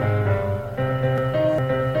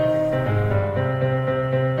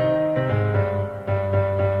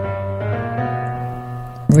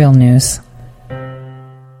Real news.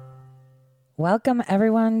 Welcome,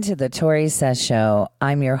 everyone, to the Tori Says Show.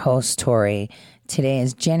 I'm your host, Tori. Today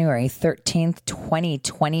is January 13th,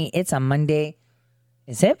 2020. It's a Monday.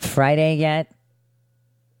 Is it Friday yet?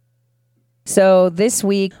 So this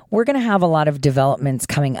week, we're going to have a lot of developments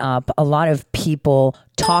coming up, a lot of people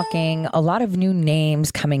talking, a lot of new names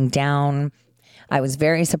coming down. I was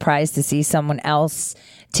very surprised to see someone else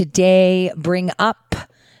today bring up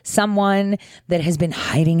someone that has been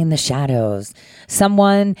hiding in the shadows,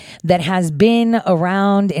 someone that has been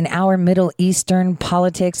around in our Middle Eastern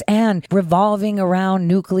politics and revolving around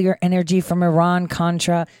nuclear energy from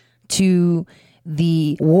Iran-Contra to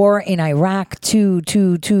the war in Iraq to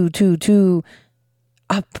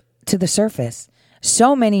up to the surface.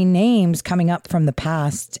 So many names coming up from the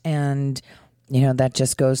past, and that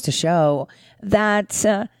just goes to show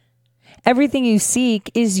that everything you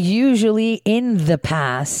seek is usually in the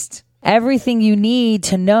past. Everything you need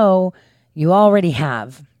to know, you already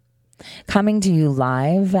have. Coming to you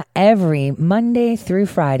live every Monday through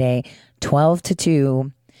Friday, 12 to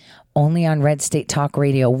 2, only on Red State Talk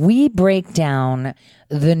Radio. We break down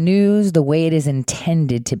the news the way it is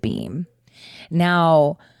intended to be.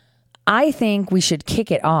 Now, I think we should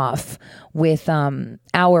kick it off with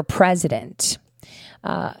our president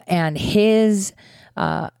and his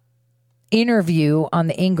interview on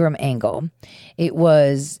the Ingram angle. It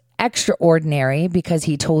was extraordinary because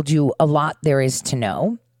he told you a lot there is to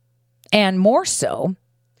know. And more so,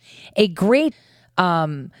 a great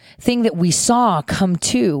thing that we saw come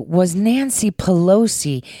to was Nancy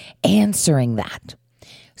Pelosi answering that.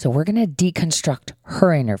 So we're going to deconstruct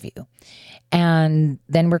her interview. And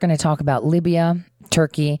then we're going to talk about Libya,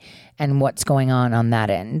 Turkey, and what's going on that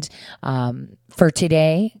end. For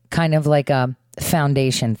today, kind of like a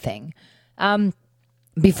foundation thing.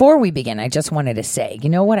 Before we begin, I just wanted to say, you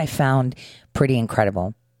know what I found pretty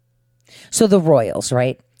incredible? So the royals,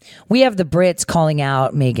 right? We have the Brits calling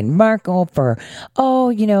out Meghan Markle for,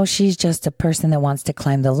 she's just a person that wants to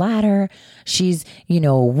climb the ladder. She's,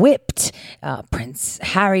 whipped Prince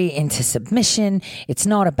Harry into submission. It's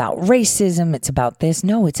not about racism. It's about this.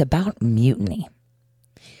 No, it's about mutiny.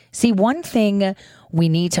 See, one thing we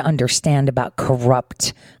need to understand about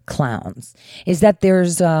corrupt clowns is that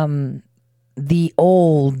there's the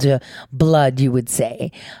old blood, you would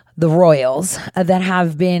say, the royals that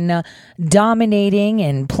have been dominating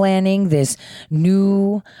and planning this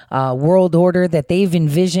new world order that they've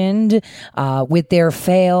envisioned with their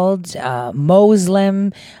failed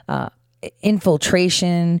Muslim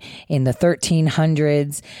infiltration in the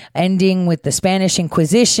 1300s, ending with the Spanish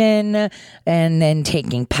Inquisition and then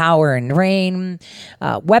taking power and reign,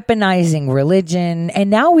 weaponizing religion. And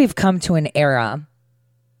now we've come to an era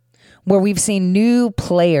where we've seen new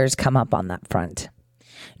players come up on that front.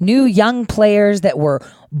 New young players that were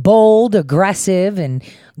bold, aggressive, and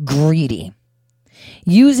greedy,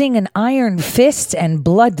 using an iron fist and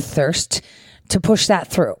bloodthirst to push that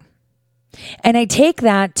through. And I take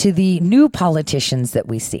that to the new politicians that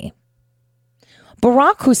we see.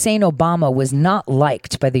 Barack Hussein Obama was not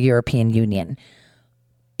liked by the European Union,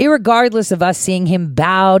 irregardless of us seeing him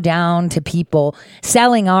bow down to people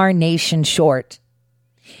selling our nation short.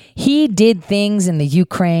 He did things in the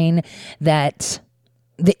Ukraine that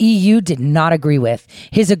the EU did not agree with.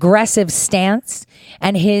 His aggressive stance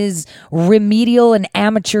and his remedial and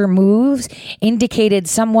amateur moves indicated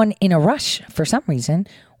someone in a rush for some reason.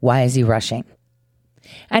 Why is he rushing?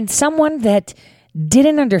 And someone that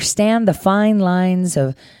didn't understand the fine lines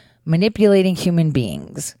of manipulating human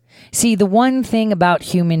beings. See, the one thing about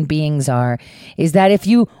human beings is that if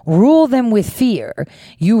you rule them with fear,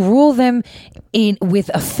 you rule them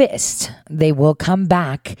with a fist, they will come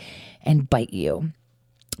back and bite you.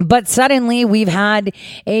 But suddenly we've had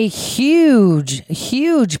a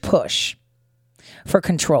huge push for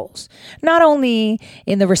controls, not only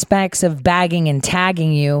in the respects of bagging and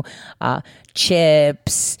tagging you,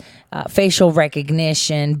 chips, facial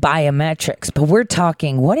recognition, biometrics, but we're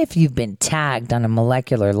talking, what if you've been tagged on a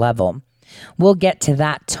molecular level? We'll get to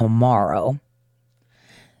that tomorrow.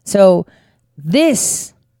 So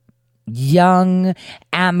this young,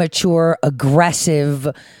 amateur, aggressive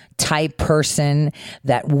type person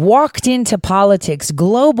that walked into politics,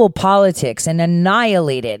 global politics, and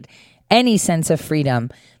annihilated any sense of freedom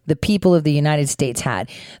the people of the United States had.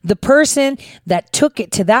 The person that took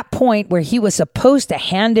it to that point where he was supposed to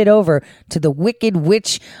hand it over to the wicked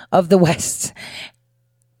witch of the West.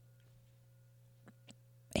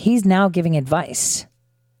 He's now giving advice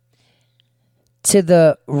to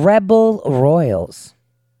the rebel royals.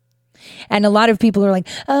 And a lot of people are like,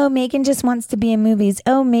 oh, Meghan just wants to be in movies.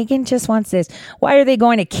 Oh, Meghan just wants this. Why are they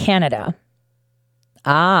going to Canada?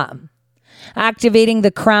 Activating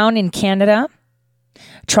the crown in Canada,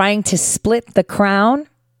 trying to split the crown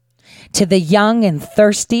to the young and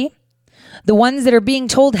thirsty, the ones that are being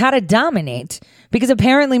told how to dominate. Because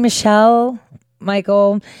apparently Michelle,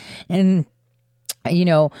 Michael, and,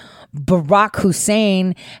 Barack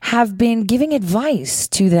Hussein have been giving advice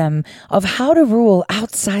to them of how to rule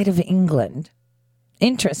outside of England.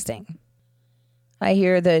 Interesting. I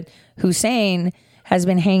hear that Hussein has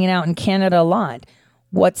been hanging out in Canada a lot.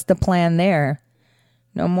 What's the plan there?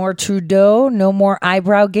 No more Trudeau, no more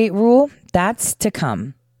eyebrow gate rule. That's to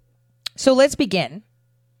come. So let's begin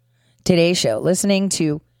today's show listening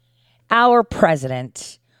to our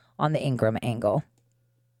president on the Ingram angle.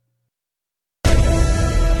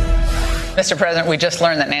 Mr. President, we just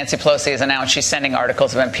learned that Nancy Pelosi has announced she's sending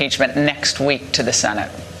articles of impeachment next week to the Senate.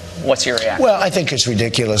 What's your reaction? Well, I think it's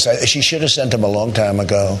ridiculous. She should have sent them a long time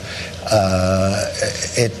ago.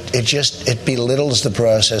 It belittles the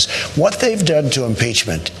process. What they've done to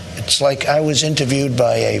impeachment, it's like I was interviewed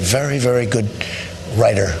by a very, very good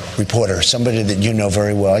writer, reporter, somebody that you know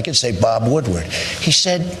very well. I could say Bob Woodward. He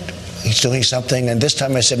said he's doing something, and this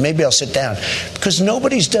time I said, maybe I'll sit down. Because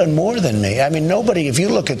nobody's done more than me. I mean, nobody, if you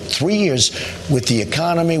look at 3 years with the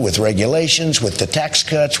economy, with regulations, with the tax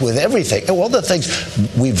cuts, with everything, all the things,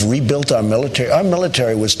 we've rebuilt our military. Our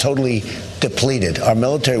military was totally depleted. Our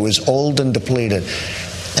military was old and depleted.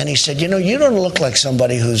 And he said, you don't look like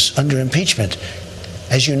somebody who's under impeachment.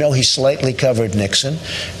 As you know, he slightly covered Nixon,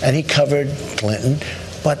 and he covered Clinton.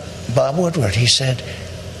 But Bob Woodward, he said,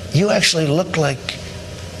 you actually look like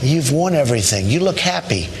you've won everything. You look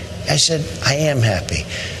happy. I said, I am happy.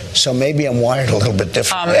 So maybe I'm wired a little bit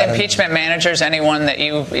differently. Impeachment managers, anyone that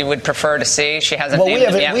you would prefer to see? She hasn't named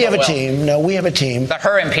them yet. We have a team. No, we have a team. But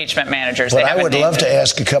her impeachment managers, but I would love to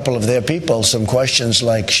ask a couple of their people some questions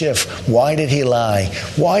like, Schiff, why did he lie?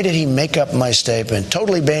 Why did he make up my statement?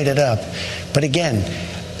 Totally made it up. But again,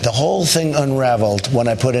 the whole thing unraveled when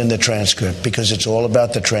I put in the transcript, because it's all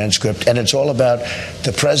about the transcript, and it's all about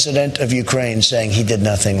the president of Ukraine saying he did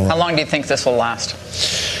nothing wrong. How long do you think this will last?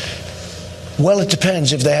 Well, it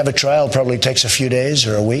depends. If they have a trial, it probably takes a few days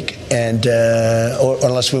or a week, and or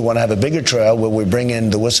unless we want to have a bigger trial where we bring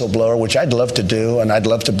in the whistleblower, which I'd love to do, and I'd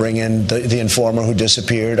love to bring in the informer who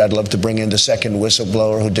disappeared. I'd love to bring in the second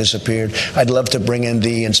whistleblower who disappeared. I'd love to bring in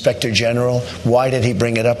the inspector general. Why did he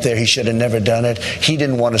bring it up there? He should have never done it. He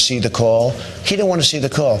didn't want to see the call. He didn't want to see the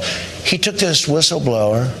call. He took this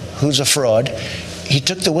whistleblower, who's a fraud. He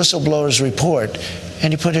took the whistleblower's report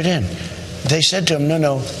and he put it in. They said to him,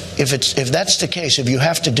 no, if that's the case, if you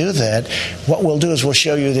have to do that, what we'll do is we'll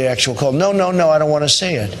show you the actual call. No, I don't want to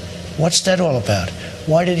see it. What's that all about?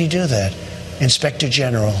 Why did he do that? Inspector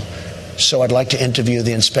General. So I'd like to interview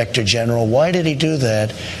the Inspector General. Why did he do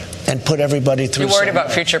that? And put everybody through. You worried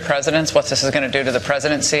about future presidents? What this is going to do to the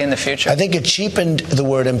presidency in the future? I think it cheapened the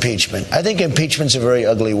word impeachment. I think impeachment's a very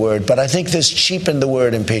ugly word, but I think this cheapened the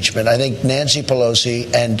word impeachment. I think Nancy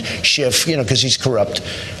Pelosi and Schiff, because he's corrupt.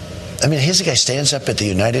 I mean, here's a guy stands up at the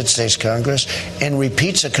United States Congress and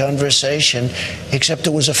repeats a conversation, except it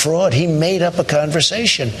was a fraud. He made up a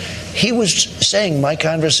conversation. He was saying my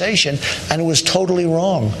conversation, and it was totally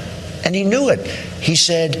wrong. And he knew it. He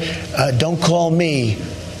said, don't call me,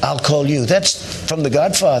 I'll call you. That's from The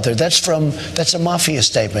Godfather. That's a mafia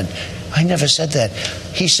statement. I never said that.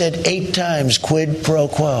 He said 8 times quid pro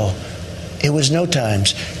quo. It was no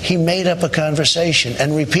times. He made up a conversation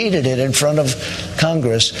and repeated it in front of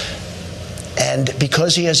Congress. And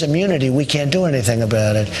because he has immunity, we can't do anything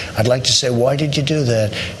about it. I'd like to say, why did you do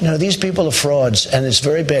that? No, these people are frauds, and it's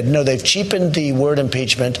very bad. No, they've cheapened the word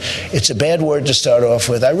impeachment. It's a bad word to start off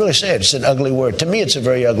with. I really say it. It's an ugly word. To me, it's a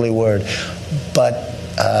very ugly word. But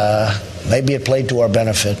maybe it played to our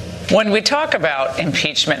benefit. When we talk about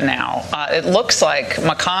impeachment now, it looks like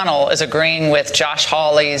McConnell is agreeing with Josh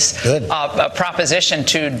Hawley's proposition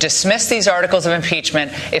to dismiss these articles of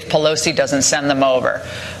impeachment if Pelosi doesn't send them over.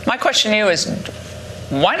 My question to you is,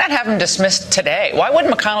 why not have them dismissed today? Why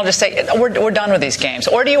wouldn't McConnell just say, we're done with these games?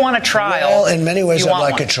 Or do you want a trial? Well, in many ways, I'd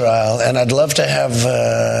like a trial. And I'd love to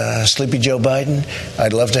have Sleepy Joe Biden.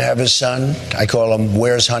 I'd love to have his son. I call him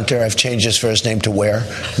Where's Hunter. I've changed his first name to Where.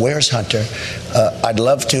 Where's Hunter? I'd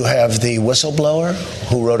love to have the whistleblower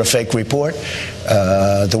who wrote a fake report.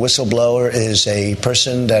 The whistleblower is a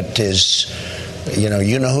person that is... You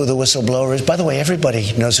know who the whistleblower is. By the way,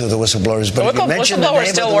 everybody knows who the whistleblower is. But whistleblower is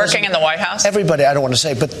still working in the White House? Everybody, I don't want to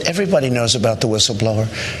say, but everybody knows about the whistleblower.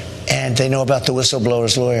 and they know about the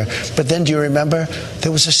whistleblower's lawyer. But then do you remember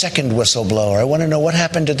there was a second whistleblower? I want to know what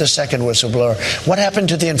happened to the second whistleblower. What happened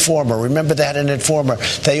to the informer? Remember that an informer?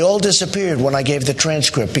 They all disappeared when I gave the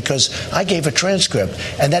transcript, because I gave a transcript,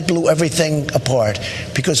 and that blew everything apart,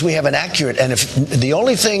 because we have an accurate, and if the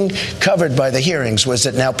only thing covered by the hearings was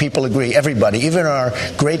that now people agree, everybody, even our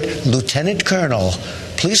great Lieutenant Colonel,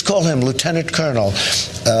 please call him Lieutenant Colonel,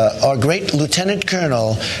 our great Lieutenant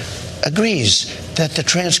Colonel agrees that the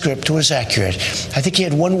transcript was accurate. I think he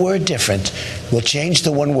had one word different. We'll change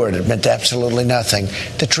the one word. It meant absolutely nothing.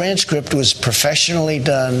 The transcript was professionally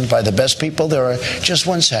done by the best people there are. Just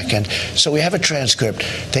 1 second. So we have a transcript.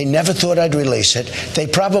 They never thought I'd release it. They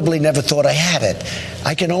probably never thought I had it.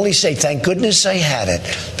 I can only say, thank goodness I had it,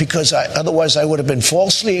 because otherwise I would have been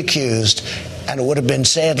falsely accused, and it would have been,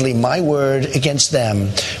 sadly, my word against them.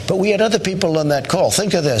 But we had other people on that call.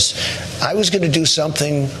 Think of this. I was going to do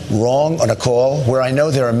something wrong on a call where I know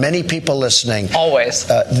there are many people listening. Always.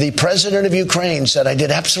 The president of Ukraine said I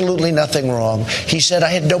did absolutely nothing wrong. He said I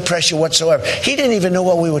had no pressure whatsoever. He didn't even know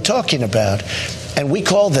what we were talking about. And we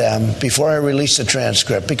called them before I released the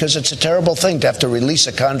transcript, because it's a terrible thing to have to release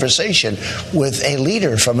a conversation with a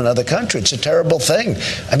leader from another country. It's a terrible thing.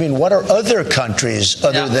 I mean, what are other countries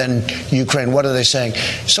other than Ukraine? What are they saying?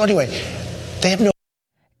 So anyway, they have no...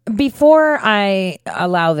 Before I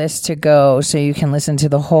allow this to go so you can listen to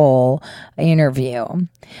the whole interview,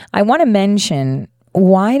 I want to mention,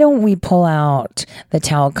 why don't we pull out the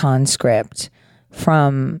Talcon script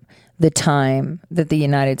from the time that the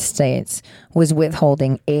United States was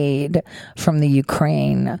withholding aid from the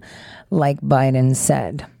Ukraine, like Biden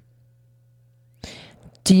said?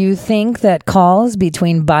 Do you think that calls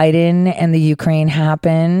between Biden and the Ukraine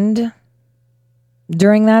happened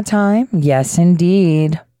during that time? Yes,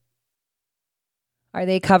 indeed. Are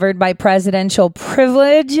they covered by presidential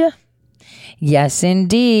privilege? Yes,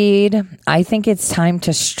 indeed. I think it's time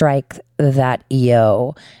to strike that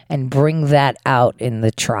EO and bring that out in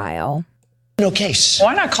the trial. No case.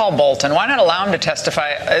 Why not call Bolton? Why not allow him to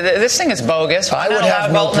testify? This thing is bogus. I would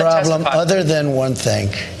have no problem other than one thing.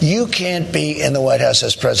 You can't be in the White House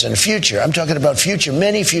as president. Future. I'm talking about future,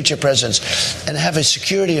 many future presidents, and have a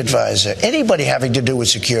security advisor. Anybody having to do with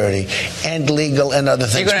security and legal and other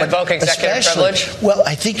things. You're going to invoke executive privilege? Well,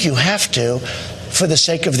 I think you have to, for the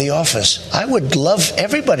sake of the office. I would love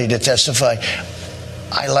everybody to testify.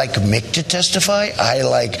 I like Mick to testify. I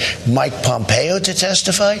like Mike Pompeo to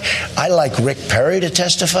testify. I like Rick Perry to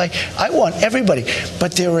testify. I want everybody.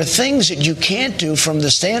 But there are things that you can't do from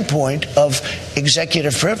the standpoint of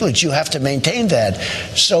executive privilege. You have to maintain that.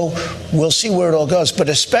 So we'll see where it all goes. But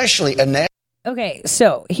especially a Okay,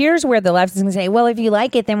 so here's where the left is going to say, well, if you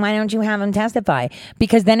like it, then why don't you have him testify?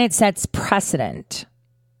 Because then it sets precedent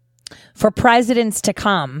for presidents to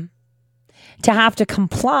come to have to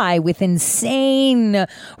comply with insane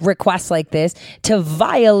requests like this to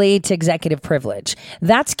violate executive privilege.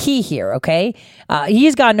 That's key here, okay?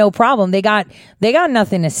 He's got no problem. They got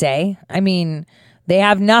nothing to say. I mean, they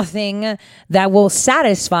have nothing that will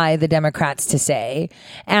satisfy the Democrats to say.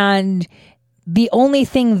 And the only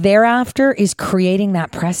thing thereafter is creating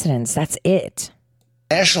that precedence. That's it.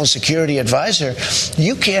 National Security Advisor,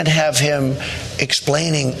 you can't have him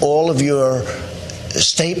explaining all of your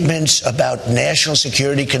statements about national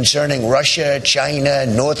security concerning Russia, China,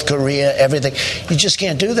 North Korea, everything. You just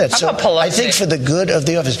can't do that. So I think for the good of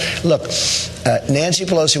the office, look, Nancy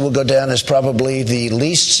Pelosi will go down as probably the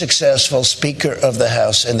least successful Speaker of the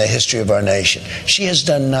House in the history of our nation. She has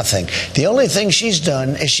done nothing. The only thing she's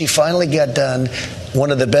done is she finally got done one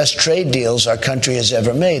of the best trade deals our country has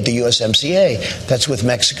ever made, the USMCA. That's with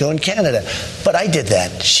Mexico and Canada. But I did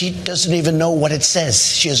that. She doesn't even know what it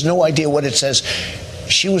says. She has no idea what it says.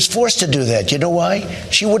 She was forced to do that. You know why?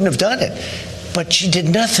 She wouldn't have done it. But she did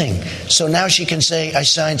nothing. So now she can say, I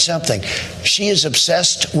signed something. She is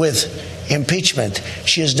obsessed with impeachment.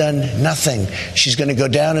 She has done nothing. She's going to go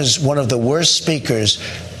down as one of the worst speakers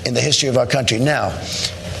in the history of our country. Now,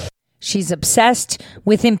 she's obsessed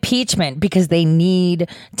with impeachment because they need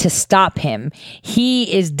to stop him.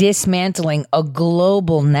 He is dismantling a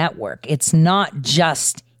global network. It's not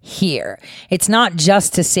just here. It's not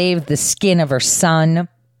just to save the skin of her son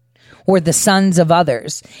or the sons of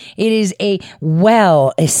others. It is a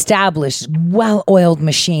well-established, well-oiled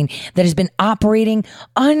machine that has been operating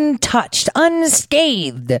untouched,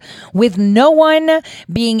 unscathed, with no one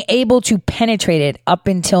being able to penetrate it up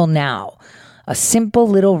until now. A simple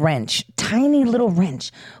little wrench, tiny little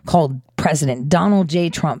wrench called President Donald J.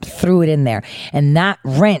 Trump threw it in there. And that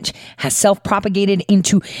wrench has self-propagated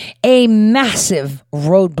into a massive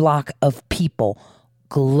roadblock of people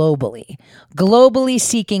globally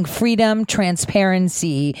seeking freedom,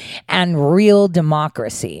 transparency, and real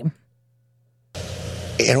democracy.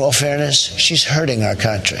 In all fairness, she's hurting our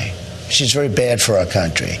country. She's very bad for our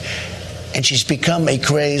country. And she's become a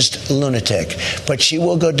crazed lunatic. But she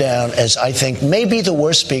will go down as, I think, maybe the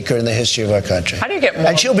worst speaker in the history of our country. How do you get more?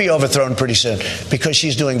 And she'll be overthrown pretty soon because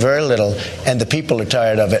she's doing very little and the people are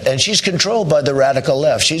tired of it. And she's controlled by the radical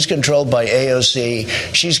left. She's controlled by AOC.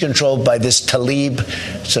 She's controlled by this Tlaib.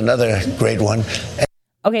 It's another great one.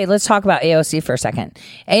 Okay, let's talk about AOC for a second.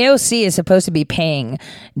 AOC is supposed to be paying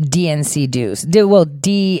DNC dues.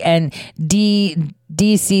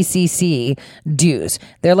 DCCC dues.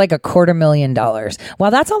 They're like $250,000. Wow,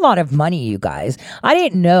 that's a lot of money, you guys. I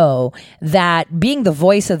didn't know that being the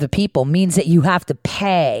voice of the people means that you have to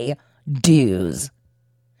pay dues.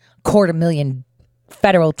 $250,000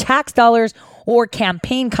 federal tax dollars or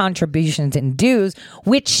campaign contributions and dues,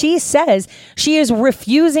 which she says she is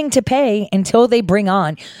refusing to pay until they bring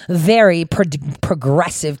on very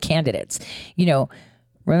progressive candidates. You know,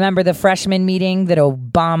 remember the freshman meeting that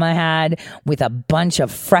Obama had with a bunch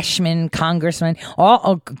of freshman congressmen,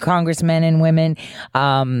 all congressmen and women,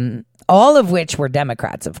 all of which were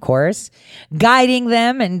Democrats, of course, guiding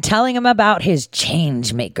them and telling them about his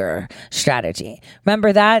change maker strategy.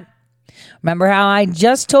 Remember that? Remember how I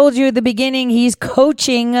just told you at the beginning he's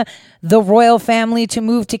coaching the royal family to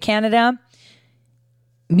move to Canada?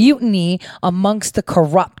 Mutiny amongst the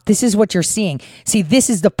corrupt. This is what you're seeing. See, this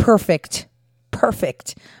is the perfect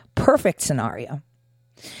scenario.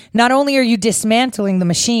 Not only are you dismantling the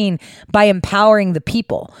machine by empowering the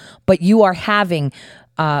people, but you are having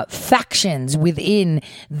factions within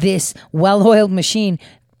this well-oiled machine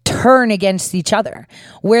turn against each other.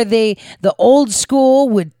 Where the old school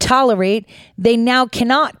would tolerate, they now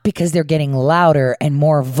cannot because they're getting louder and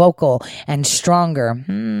more vocal and stronger.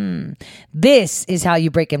 This is how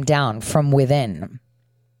you break them down from within.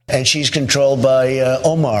 And she's controlled by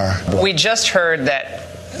Omar. We just heard that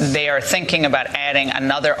they are thinking about adding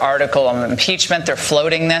another article of impeachment. They're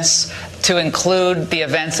floating this to include the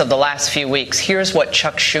events of the last few weeks. Here's what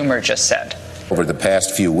Chuck Schumer just said. Over the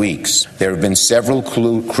past few weeks, there have been several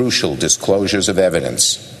crucial disclosures of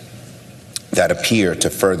evidence that appear to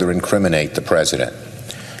further incriminate the president.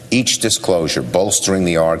 Each disclosure bolstering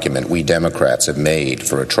the argument we Democrats have made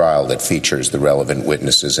for a trial that features the relevant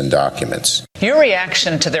witnesses and documents. Your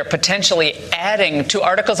reaction to their potentially adding two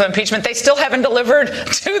articles of impeachment they still haven't delivered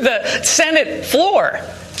to the Senate floor?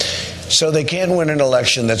 So they can't win an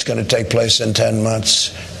election that's going to take place in 10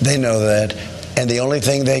 months. They know that. And the only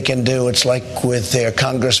thing they can do, it's like with their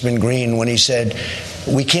Congressman Green when he said,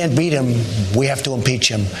 we can't beat him, we have to impeach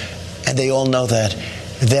him. And they all know that.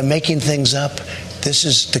 They're making things up. This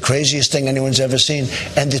is the craziest thing anyone's ever seen.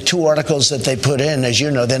 And the two articles that they put in, as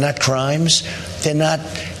you know, they're not crimes. They're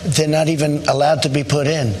not even allowed to be put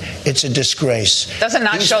in. It's a disgrace. Does it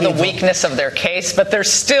not show the weakness of their case, but they're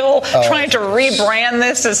still trying to rebrand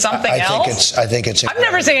this as something else? I think it's incredible.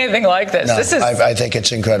 I've never seen anything like this. No, I think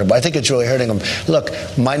it's incredible. I think it's really hurting them. Look,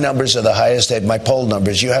 my numbers are the highest. My poll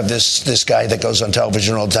numbers. You have this guy that goes on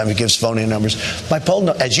television all the time. He gives phony numbers.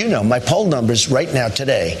 As you know, my poll numbers right now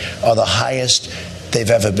today are the highest they've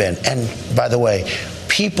ever been. And by the way,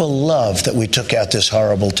 people love that we took out this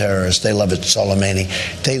horrible terrorist. They love it,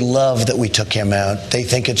 Soleimani. They love that we took him out. They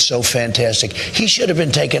think it's so fantastic. He should have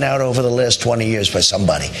been taken out over the last 20 years by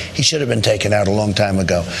somebody. He should have been taken out a long time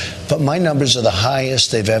ago. But my numbers are the highest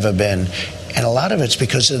they've ever been. And a lot of it's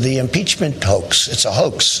because of the impeachment hoax. It's a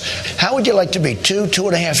hoax. How would you like to be?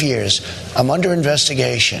 2.5 years. I'm under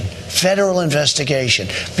investigation, federal investigation,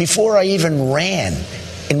 before I even ran.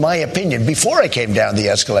 In my opinion, before I came down the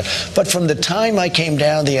escalator. But from the time I came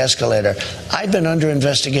down the escalator, I've been under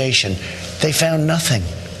investigation. They found nothing.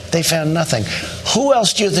 They found nothing. Who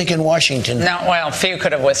else do you think in Washington? No, well, few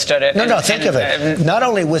could have withstood it. Think of it. Not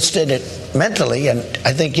only withstood it mentally, and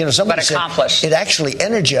I think, somebody said it actually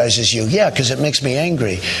energizes you. Yeah, because it makes me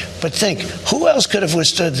angry. But think, who else could have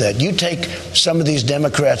withstood that? You take some of these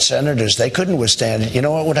Democrat senators, they couldn't withstand it. You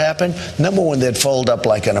know what would happen? Number one, they'd fold up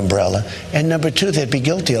like an umbrella. And number two, they'd be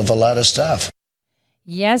guilty of a lot of stuff.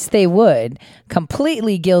 Yes, they would.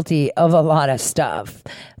 Completely guilty of a lot of stuff.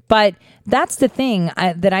 But that's the thing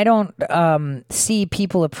that I don't see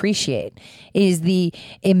people appreciate is the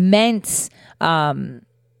immense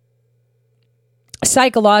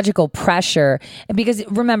psychological pressure. Because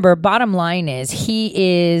remember, bottom line is he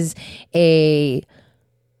is a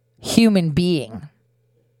human being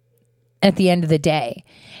at the end of the day.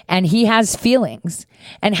 And he has feelings.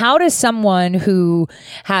 And how does someone who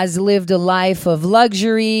has lived a life of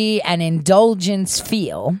luxury and indulgence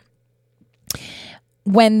feel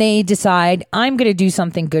when they decide, I'm going to do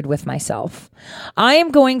something good with myself. I am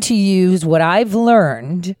going to use what I've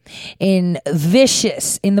learned in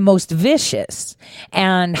the most vicious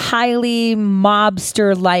and highly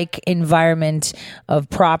mobster-like environment of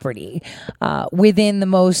property within the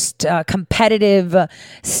most competitive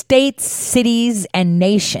states, cities, and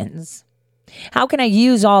nations. How can I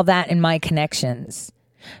use all that in my connections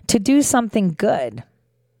to do something good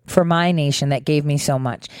for my nation that gave me so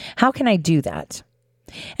much? How can I do that?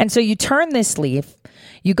 And so you turn this leaf,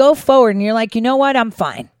 you go forward, and you're like, you know what? I'm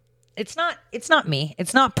fine. It's not me.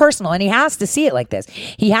 It's not personal. And he has to see it like this.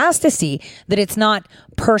 He has to see that it's not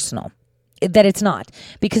personal, that it's not.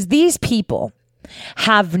 Because these people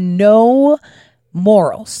have no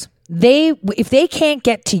morals. If they can't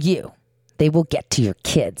get to you, they will get to your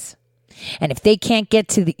kids. And if they can't get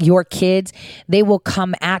to your kids, they will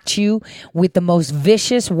come at you with the most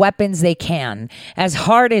vicious weapons they can, as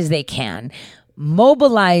hard as they can,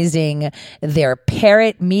 mobilizing their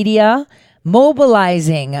parrot media,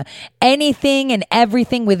 mobilizing anything and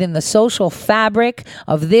everything within the social fabric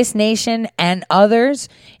of this nation and others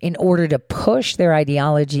in order to push their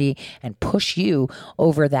ideology and push you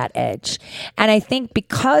over that edge. And I think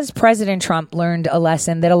because President Trump learned a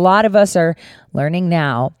lesson that a lot of us are learning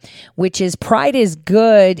now, which is pride is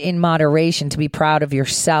good in moderation, to be proud of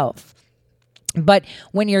yourself. But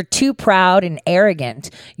when you're too proud and arrogant,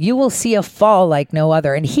 you will see a fall like no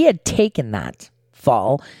other. And he had taken that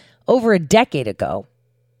fall over a decade ago,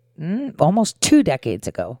 almost 2 decades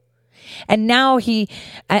ago. And now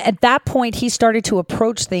at that point, he started to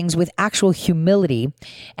approach things with actual humility.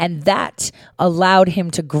 And that allowed him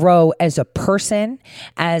to grow as a person,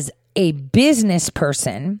 as a business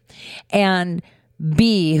person, and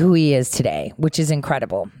be who he is today, which is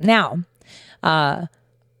incredible. Now,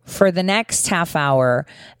 for the next half hour,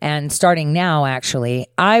 and starting now, actually,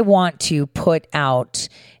 I want to put out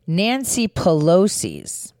Nancy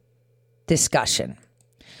Pelosi's discussion,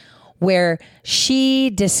 where she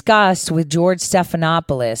discussed with George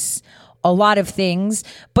Stephanopoulos a lot of things,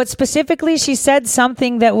 but specifically she said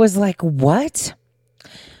something that was like, what?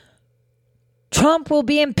 Trump will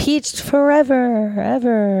be impeached forever,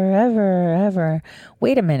 ever.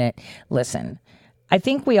 Wait a minute. Listen. I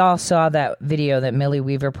think we all saw that video that Millie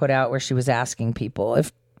Weaver put out where she was asking people,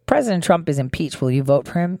 if President Trump is impeached, will you vote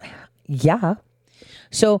for him? Yeah.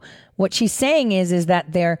 So what she's saying is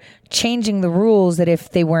that they're changing the rules that if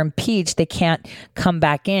they were impeached, they can't come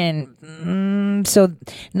back in. So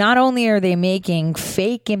not only are they making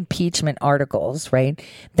fake impeachment articles, right,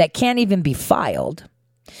 that can't even be filed,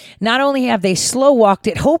 not only have they slow walked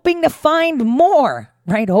it, hoping to find more,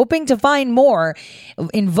 right? Hoping to find more,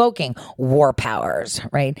 invoking war powers,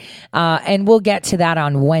 right? And we'll get to that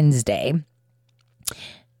on Wednesday.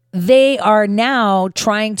 They are now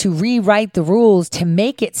trying to rewrite the rules to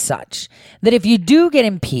make it such that if you do get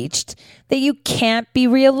impeached, that you can't be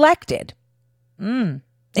reelected.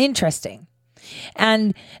 Interesting.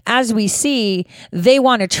 And as we see, they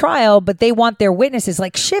want a trial, but they want their witnesses.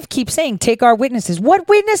 Like Schiff keeps saying, take our witnesses. What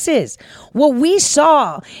witnesses? What we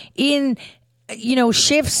saw in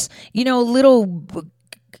Schiff's, little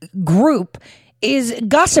group is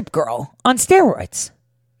Gossip Girl on steroids.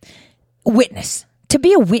 Witness. To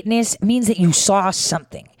be a witness means that you saw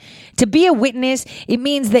something. To be a witness, it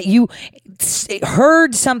means that you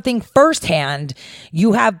heard something firsthand.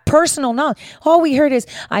 You have personal knowledge. All we heard is,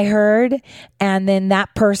 I heard, and then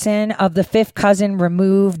that person of the fifth cousin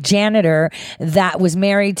removed janitor that was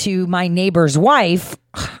married to my neighbor's wife.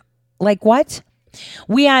 Like what?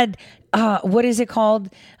 We had... what is it called?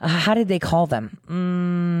 How did they call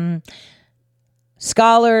them?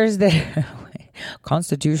 Scholars that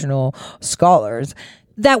constitutional scholars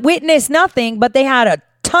that witnessed nothing, but they had a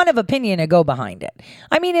ton of opinion to go behind it.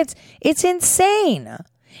 I mean, it's insane.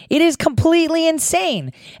 It is completely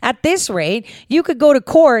insane. At this rate, you could go to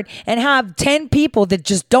court and have 10 people that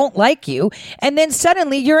just don't like you, and then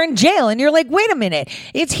suddenly you're in jail, and you're like, wait a minute,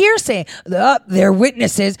 it's hearsay. They're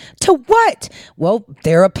witnesses to what? Well,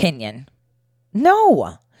 their opinion.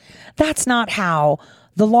 No, that's not how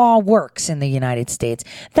the law works in the United States.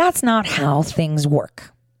 That's not how things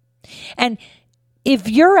work. And if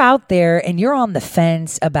you're out there and you're on the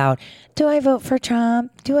fence about, do I vote for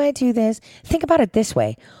Trump? Do I do this? Think about it this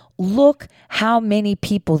way. Look how many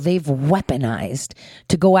people they've weaponized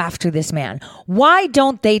to go after this man. Why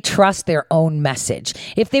don't they trust their own message?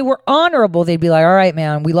 If they were honorable, they'd be like, all right,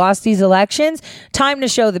 man, we lost these elections. Time to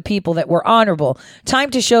show the people that we're honorable.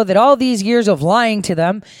 Time to show that all these years of lying to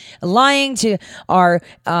them, lying to our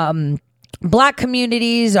Black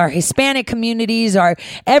communities, our Hispanic communities, our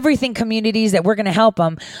everything communities, that we're going to help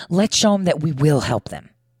them. Let's show them that we will help them.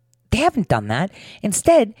 They haven't done that.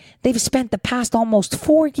 Instead, they've spent the past almost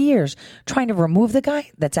 4 years trying to remove the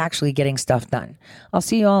guy that's actually getting stuff done. I'll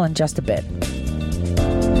see you all in just a bit.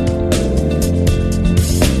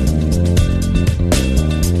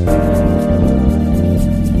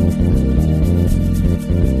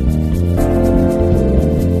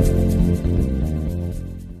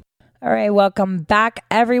 All right, welcome back,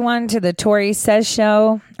 everyone, to the Tori Says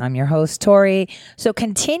Show. I'm your host, Tori. So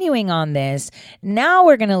continuing on this, now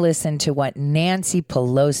we're going to listen to what Nancy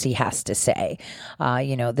Pelosi has to say.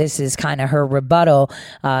 This is kind of her rebuttal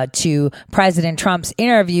to President Trump's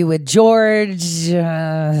interview with George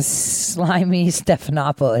Slimy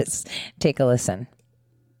Stephanopoulos. Take a listen.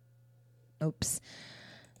 Oops.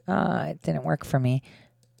 It didn't work for me.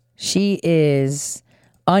 She is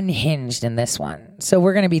unhinged in this one. So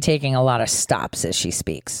we're going to be taking a lot of stops as she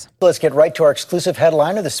speaks. Let's get right to our exclusive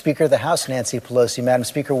headliner, the Speaker of the House, Nancy Pelosi. Madam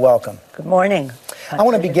Speaker, welcome. Good morning. I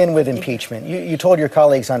want to begin with impeachment. You told your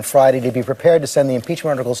colleagues on Friday to be prepared to send the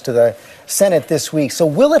impeachment articles to the Senate this week. So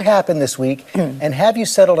will it happen this week? And have you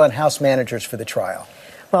settled on House managers for the trial?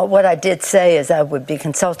 Well, what I did say is I would be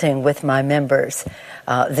consulting with my members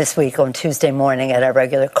this week on Tuesday morning at our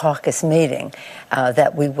regular caucus meeting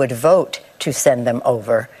that we would vote to send them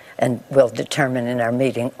over, and we'll determine in our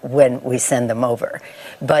meeting when we send them over.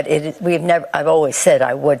 But I've always said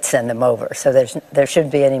I would send them over, so there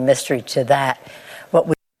shouldn't be any mystery to that.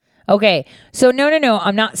 Okay, so no,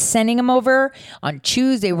 I'm not sending them over. On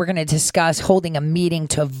Tuesday, we're going to discuss holding a meeting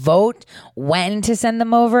to vote when to send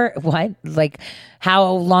them over. What? Like, how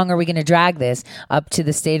long are we going to drag this? Up to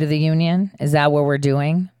the State of the Union? Is that what we're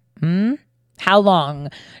doing? How long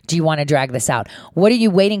do you want to drag this out? What are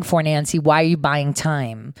you waiting for, Nancy? Why are you buying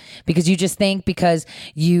time? Because you just think because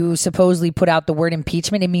you supposedly put out the word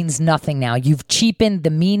impeachment, it means nothing now. You've cheapened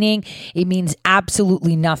the meaning. It means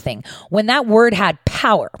absolutely nothing. When that word had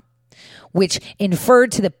power, which inferred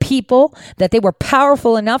to the people that they were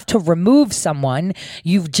powerful enough to remove someone,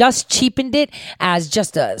 you've just cheapened it as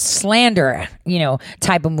just a slander,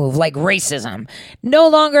 type of move, like racism. No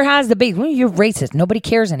longer has the base. You're racist. Nobody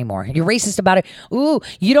cares anymore. You're racist about it. Ooh,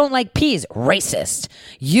 you don't like peas. Racist.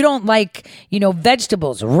 You don't like,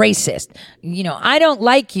 vegetables. Racist. I don't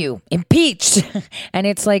like you. Impeached. And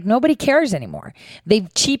it's like nobody cares anymore. They've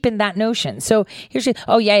cheapened that notion. So here's,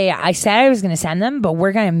 I said I was going to send them, but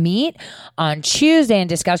we're going to meet on Tuesday and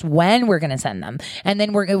discuss when we're going to send them. And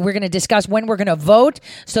then we're going to discuss when we're going to vote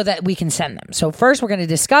so that we can send them. So first we're going to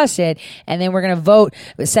discuss it, and then we're going to vote,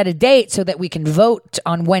 set a date so that we can vote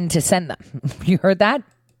on when to send them. You heard that?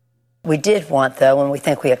 We did want, though, and we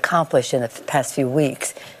think we accomplished in the past few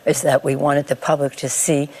weeks, is that we wanted the public to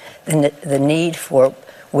see the need for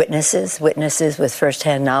witnesses with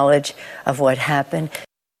firsthand knowledge of what happened.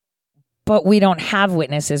 But we don't have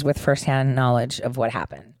witnesses with firsthand knowledge of what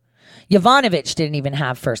happened. Yovanovitch didn't even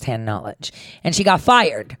have firsthand knowledge, and she got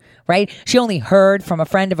fired, right? She only heard from a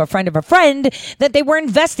friend of a friend of a friend that they were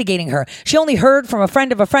investigating her. She only heard from a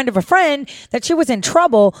friend of a friend of a friend that she was in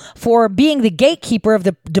trouble for being the gatekeeper of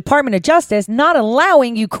the Department of Justice, not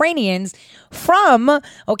allowing Ukrainians from,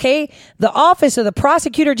 the office of the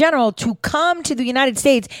prosecutor general to come to the United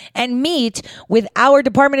States and meet with our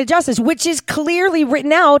Department of Justice, which is clearly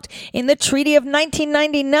written out in the Treaty of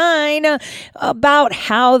 1999 about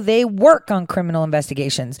how they work on criminal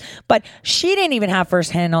investigations. But she didn't even have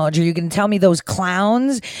firsthand knowledge. Are you going to tell me those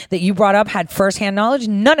clowns that you brought up had firsthand knowledge?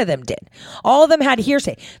 None of them did. All of them had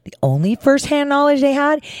hearsay. The only firsthand knowledge they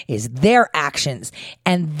had is their actions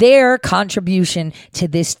and their contribution to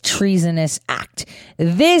this treasonous act.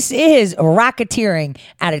 This is racketeering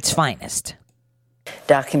at its finest.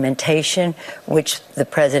 Documentation, which the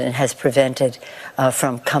president has prevented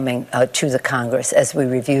from coming to the Congress as we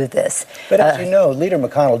review this. But as you know, Leader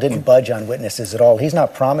McConnell didn't budge on witnesses at all. He's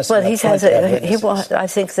not promising. Well, I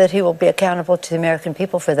think that he will be accountable to the American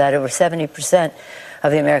people for that. Over 70%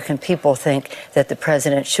 of the American people think that the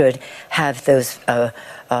president should have those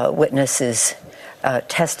witnesses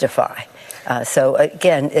testify. So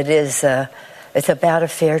again, it's about a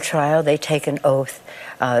fair trial. They take an oath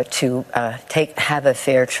to have a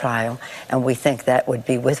fair trial, and we think that would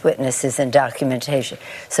be with witnesses and documentation.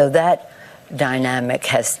 So that dynamic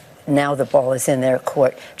now the ball is in their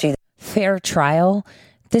court. Fair trial?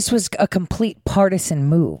 This was a complete partisan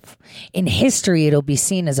move. In history, it'll be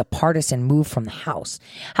seen as a partisan move from the House.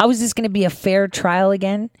 How is this going to be a fair trial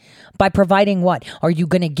again? By providing what? Are you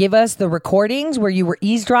going to give us the recordings where you were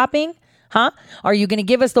eavesdropping? Huh? Are you going to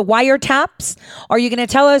give us the wiretaps? Are you going to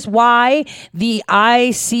tell us why the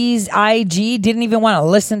IC's IG didn't even want to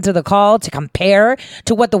listen to the call to compare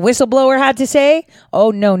to what the whistleblower had to say?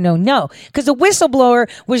 Oh, no. Because the whistleblower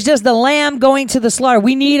was just the lamb going to the slaughter.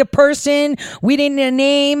 We need a person. We need a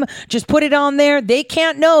name. Just put it on there. They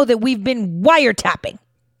can't know that we've been wiretapping.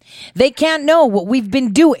 They can't know what we've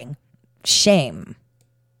been doing. Shame.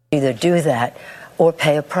 Either do that or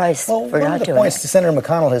pay a price for not doing it. One of the points that Senator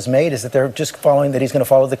McConnell has made is that they're just following that he's going to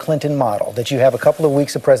follow the Clinton model, that you have a couple of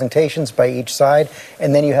weeks of presentations by each side,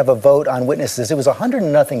 and then you have a vote on witnesses. It was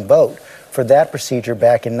 100-0 vote for that procedure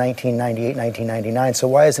back in 1998, 1999. So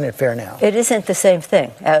why isn't it fair now? It isn't the same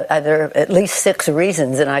thing. There are at least 6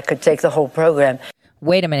 reasons, and I could take the whole program.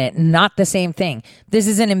 Wait a minute, not the same thing. This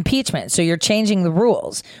is an impeachment, so you're changing the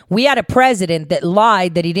rules. We had a president that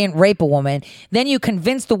lied that he didn't rape a woman. Then you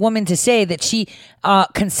convinced the woman to say that she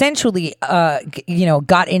consensually,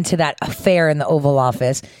 got into that affair in the Oval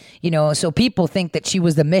Office. So people think that she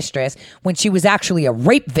was the mistress when she was actually a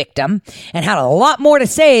rape victim and had a lot more to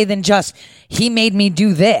say than just, he made me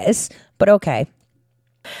do this. But okay.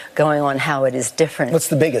 Going on how it is different. What's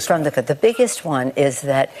the biggest one? The biggest one is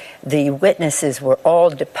that the witnesses were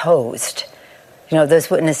all deposed.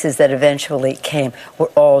 Those witnesses that eventually came were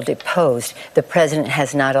all deposed. The president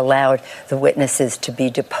has not allowed the witnesses to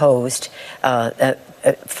be deposed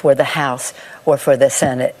for the House or for the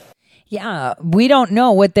Senate. Yeah, we don't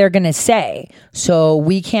know what they're going to say, so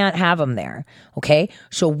we can't have them there, okay?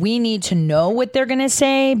 So we need to know what they're going to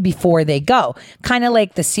say before they go. Kind of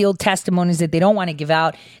like the sealed testimonies that they don't want to give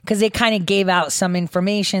out because they kind of gave out some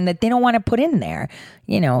information that they don't want to put in there,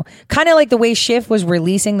 Kind of like the way Schiff was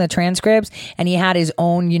releasing the transcripts and he had his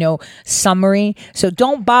own, summary. So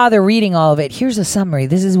don't bother reading all of it. Here's a summary.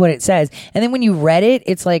 This is what it says. And then when you read it,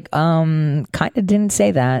 it's like, kind of didn't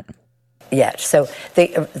say that. Yeah, so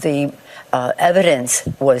the evidence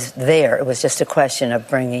was there. It was just a question of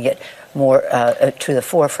bringing it more to the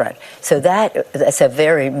forefront. So that's a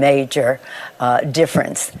very major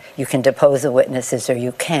difference. You can depose the witnesses or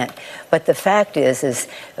you can't. But the fact is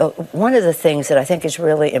one of the things that I think is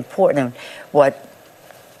really important, what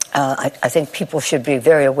I think people should be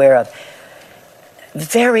very aware of,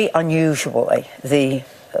 very unusually, the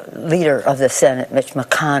leader of the Senate, Mitch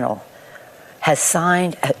McConnell, has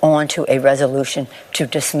signed on to a resolution to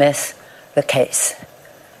dismiss the case.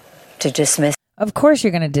 Of course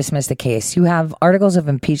you're going to dismiss the case. You have articles of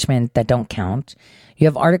impeachment that don't count. You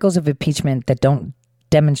have articles of impeachment that don't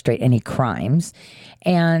demonstrate any crimes.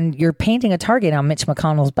 And you're painting a target on Mitch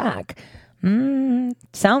McConnell's back.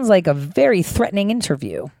 Sounds like a very threatening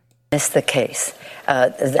interview. It's the case.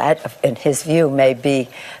 That, in his view, may be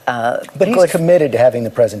But he's committed to having the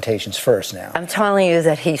presentations first now. I'm telling you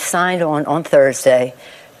that he signed on Thursday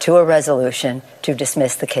to a resolution to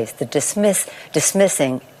dismiss the case.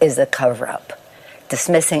 Dismissing is a cover-up.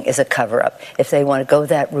 Dismissing is a cover-up. If they want to go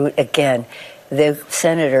that route again, the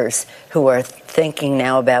senators who are thinking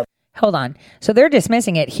now about... Hold on. So they're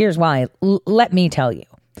dismissing it. Here's why. Let me tell you.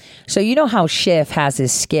 So you know how Schiff has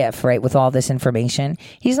his skiff, right, with all this information?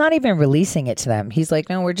 He's not even releasing it to them. He's like,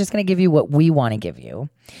 no, we're just going to give you what we want to give you.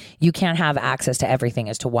 You can't have access to everything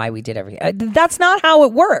as to why we did everything. That's not how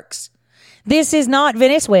it works. This is not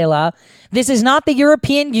Venezuela. This is not the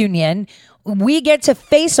European Union. We get to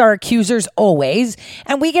face our accusers always,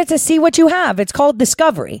 and we get to see what you have. It's called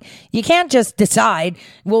discovery. You can't just decide,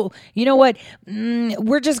 well, you know what?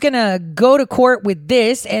 We're just going to go to court with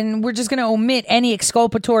this, and we're just going to omit any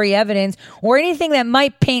exculpatory evidence or anything that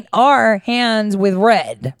might paint our hands with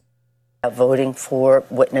red. Voting for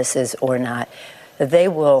witnesses or not, they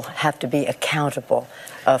will have to be accountable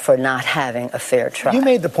for not having a fair trial. You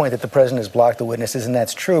made the point that the president has blocked the witnesses, and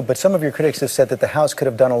that's true, but some of your critics have said that the House could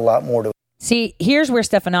have done a lot more to... See, here's where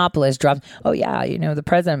Stephanopoulos drops, oh yeah, the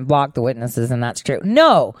president blocked the witnesses and that's true.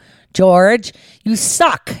 No, George, you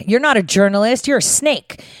suck. You're not a journalist. You're a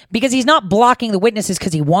snake because he's not blocking the witnesses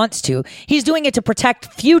because he wants to. He's doing it to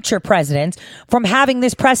protect future presidents from having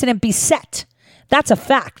this precedent be set. That's a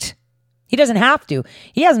fact. He doesn't have to.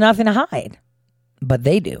 He has nothing to hide, but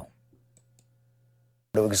they do.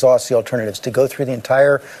 To exhaust the alternatives, to go through the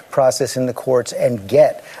entire process in the courts and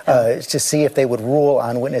get to see if they would rule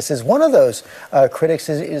on witnesses. One of those critics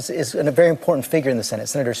is a very important figure in the Senate,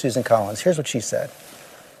 Senator Susan Collins. Here's what she said.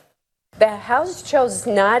 The House chose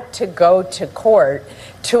not to go to court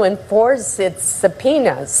to enforce its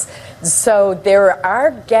subpoenas. So there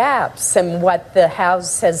are gaps in what the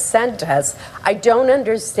House has sent us. I don't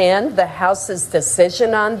understand the House's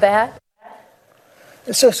decision on that.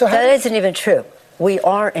 So that isn't even true. We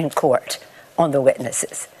are in court on the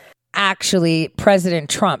witnesses. Actually,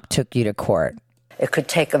 President Trump took you to court. It could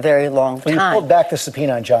take a very long time. You pulled back the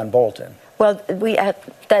subpoena on John Bolton. Well,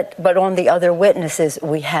 but on the other witnesses,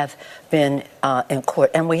 we have been in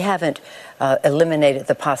court, and we haven't eliminated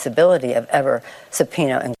the possibility of ever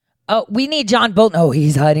subpoena. Oh, we need John Bolton. Oh,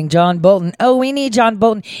 he's hiding John Bolton. Oh, we need John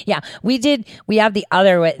Bolton. Yeah, we did. We have the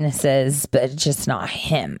other witnesses, but just not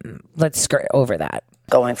him. Let's skirt over that.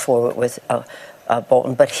 Going forward with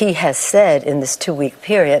Bolton, but he has said in this 2-week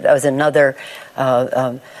period, that was another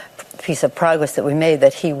piece of progress that we made,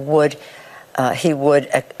 that he would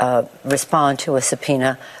respond to a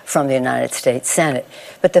subpoena from the United States Senate.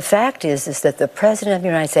 But the fact is that the President of the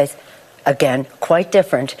United States, again, quite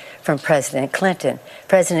different from President Clinton.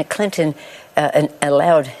 President Clinton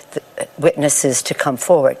allowed the witnesses to come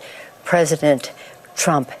forward. President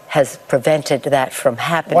Trump has prevented that from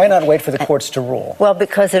happening. Why not wait for the courts to rule? Well,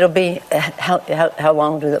 because it'll be how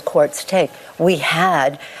long do the courts take? We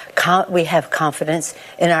have confidence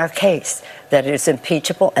in our case that it is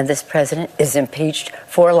impeachable, and this president is impeached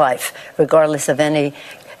for life, regardless of any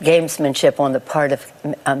gamesmanship on the part of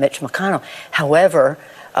Mitch McConnell. However,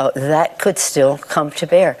 that could still come to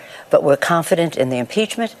bear. But we're confident in the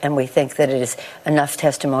impeachment, and we think that it is enough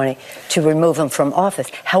testimony to remove him from office.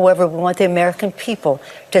 However, we want the American people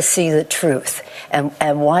to see the truth. And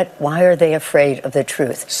why are they afraid of the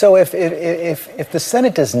truth? So if the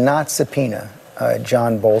Senate does not subpoena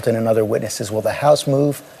John Bolton and other witnesses, will the House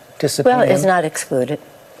move to subpoena Well, him? it's not excluded.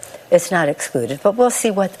 It's not excluded, but we'll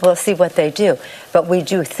see what they do. But we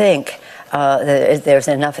do think there's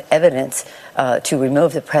enough evidence to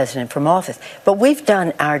remove the president from office. But we've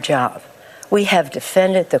done our job. We have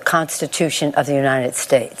defended the Constitution of the United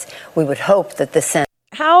States. We would hope that the Senate...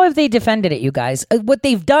 How have they defended it, you guys? What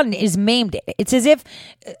they've done is maimed it. It's as if,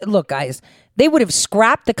 look, guys, they would have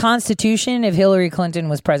scrapped the Constitution if Hillary Clinton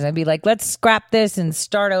was president. Be like, let's scrap this and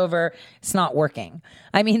start over. It's not working.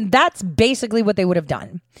 I mean, that's basically what they would have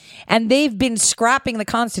done. And they've been scrapping the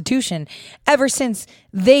Constitution ever since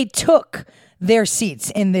they took their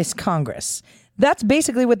seats in this Congress. That's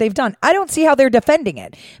basically what they've done. I don't see how they're defending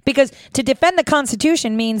it, because to defend the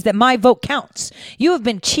Constitution means that my vote counts. You have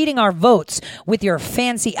been cheating our votes with your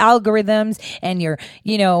fancy algorithms and your,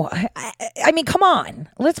 I mean, come on.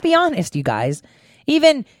 Let's be honest, you guys.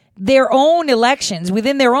 Even their own elections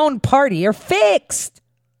within their own party are fixed.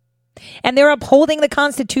 And they're upholding the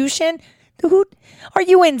Constitution? Dude, are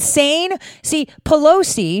you insane? See,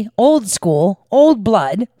 Pelosi, old school, old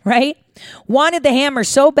blood, right? Wanted the hammer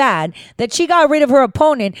so bad that she got rid of her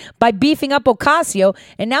opponent by beefing up Ocasio,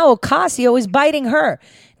 and now Ocasio is biting her.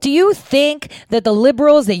 Do you think that the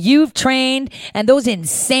liberals that you've trained and those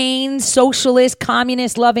insane socialist,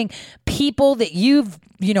 communist loving people that you've,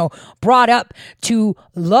 brought up to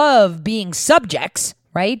love being subjects,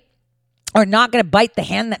 right, are not going to bite the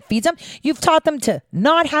hand that feeds them? You've taught them to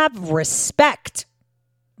not have respect.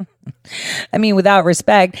 I mean, without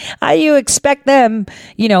respect, how do you expect them,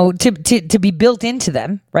 to be built into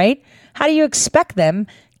them, right? How do you expect them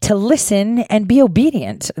to listen and be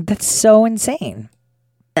obedient? That's so insane.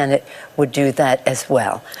 And it would do that as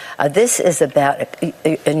well. This is about,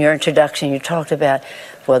 in your introduction, you talked about,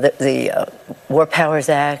 the War Powers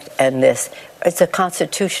Act and this. It's a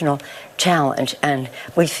constitutional challenge, and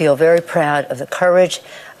we feel very proud of the courage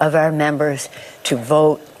of our members to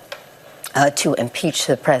vote to impeach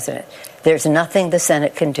the president. There's nothing the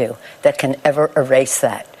Senate can do that can ever erase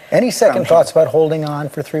that. Any second thoughts about holding on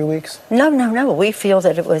for 3 weeks? No. We feel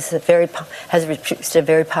that it was has produced a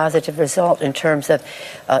very positive result in terms of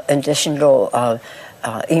additional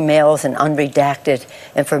emails and unredacted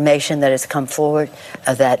information that has come forward.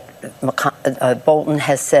 That Bolton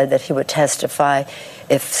has said that he would testify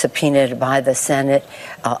if subpoenaed by the Senate.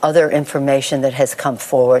 Other information that has come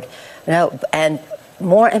forward. And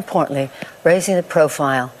more importantly, raising the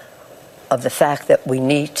profile of the fact that we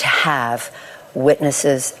need to have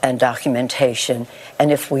witnesses and documentation,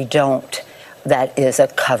 and if we don't, that is a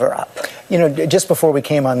cover-up. Just before we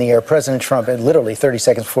came on the air, President Trump, literally 30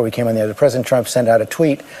 seconds before we came on the air, President Trump sent out a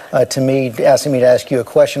tweet to me asking me to ask you a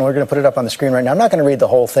question. We're going to put it up on the screen right now. I'm not going to read the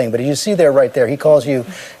whole thing, but you see there right there, he calls you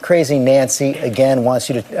Crazy Nancy, again, wants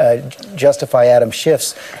you to justify Adam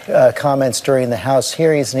Schiff's comments during the House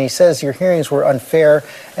hearings, and he says your hearings were unfair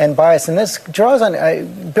and biased. And this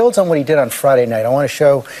builds on what he did on Friday night. I want to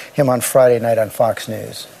show him on Friday night on Fox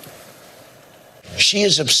News. She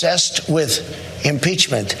is obsessed with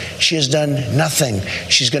impeachment. She has done nothing.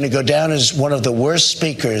 She's going to go down as one of the worst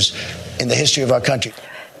speakers in the history of our country.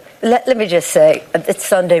 Let me just say, it's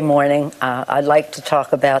Sunday morning. I'd like to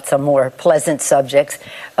talk about some more pleasant subjects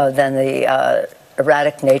than the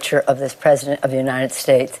erratic nature of this president of the United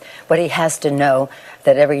States. But he has to know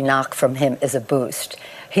that every knock from him is a boost.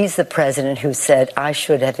 He's the president who said, I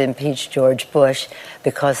should have impeached George Bush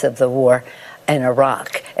because of the war in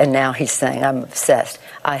Iraq. And now he's saying, I'm obsessed.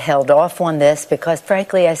 I held off on this because,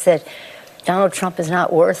 frankly, I said, Donald Trump is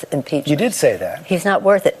not worth impeachment. You did say that. He's not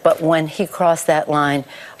worth it. But when he crossed that line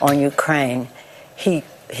on Ukraine, he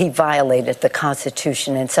violated the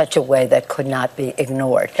Constitution in such a way that could not be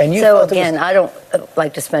ignored. And so, again, I don't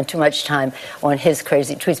like to spend too much time on his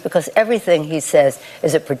crazy tweets because everything he says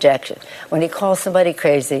is a projection. When he calls somebody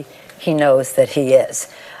crazy, he knows that he is.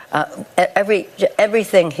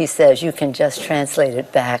 Everything he says, you can just translate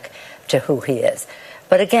it back to who he is.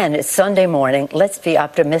 But again, it's Sunday morning. Let's be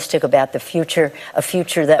optimistic about the future, a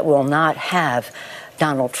future that will not have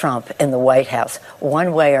Donald Trump in the White House,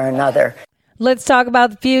 one way or another. Let's talk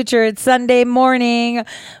about the future. It's Sunday morning,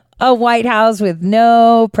 a White House with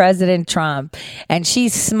no President Trump. And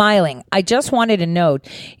she's smiling. I just wanted to note,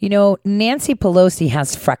 Nancy Pelosi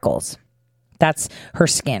has freckles. That's her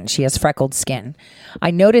skin. She has freckled skin.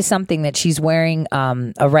 I noticed something that she's wearing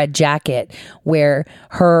a red jacket where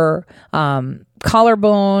her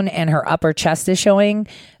collarbone and her upper chest is showing.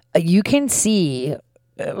 You can see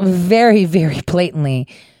very, very blatantly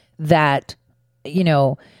that,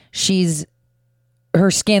 her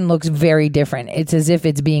skin looks very different. It's as if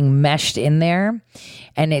it's being meshed in there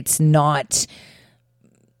and it's not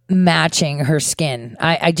matching her skin.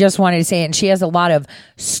 I just wanted to say, and she has a lot of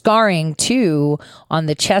scarring too on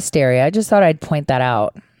the chest area. I just thought I'd point that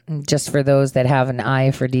out just for those that have an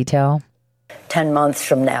eye for detail. 10 months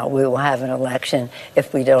from now, we will have an election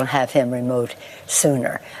if we don't have him removed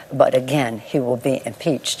sooner. But again, he will be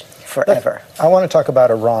impeached forever. But I want to talk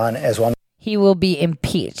about Iran as well. He will be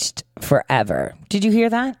impeached forever. Did you hear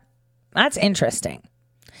that? That's interesting.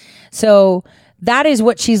 So that is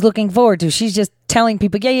what she's looking forward to. She's just telling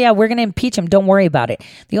people, yeah, we're going to impeach him. Don't worry about it.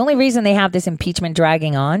 The only reason they have this impeachment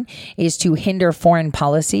dragging on is to hinder foreign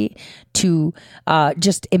policy, to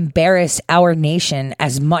just embarrass our nation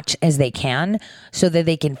as much as they can so that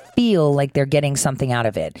they can feel like they're getting something out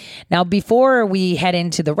of it. Now, before we head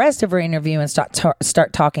into the rest of our interview and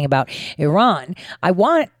start talking about Iran, I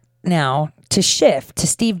want now to shift to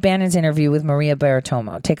Steve Bannon's interview with Maria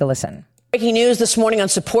Bartiromo. Take a listen. Breaking news this morning on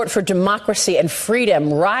support for democracy and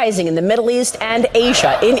freedom rising in the Middle East and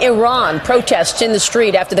Asia. In Iran, protests in the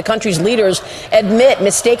street after the country's leaders admit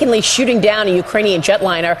mistakenly shooting down a Ukrainian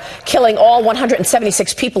jetliner, killing all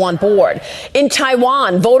 176 people on board. In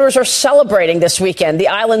Taiwan, voters are celebrating this weekend the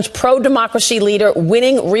island's pro-democracy leader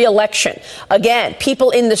winning re-election. Again,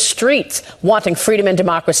 people in the streets wanting freedom and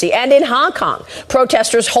democracy. And in Hong Kong,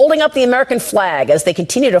 protesters holding up the American flag as they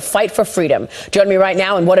continue to fight for freedom. Joining me right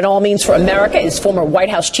now and what it all means for America is former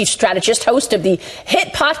White House chief strategist, host of the hit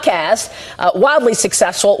podcast, wildly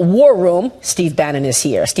successful War Room. Steve Bannon is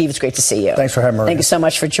here. Steve, it's great to see you. Thanks for having me. Thank you so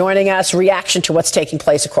much for joining us. Reaction to what's taking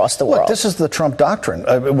place across the world. Look, this is the Trump doctrine,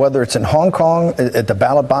 whether it's in Hong Kong, at the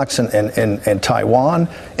ballot box in Taiwan,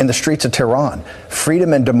 in the streets of Tehran.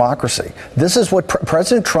 Freedom and democracy. This is what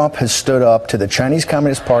President Trump has stood up to the Chinese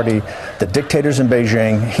Communist Party, the dictators in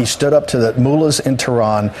Beijing. He stood up to the mullahs in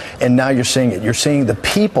Tehran, and now you're seeing it. You're seeing the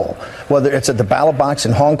people, whether it's at the ballot box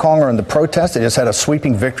in Hong Kong or in the protest. They just had a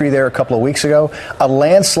sweeping victory there a couple of weeks ago, a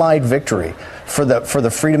landslide victory for the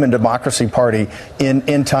Freedom and Democracy Party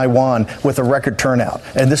in Taiwan with a record turnout.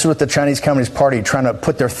 And this is what the Chinese Communist Party trying to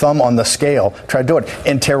put their thumb on the scale, try to do it.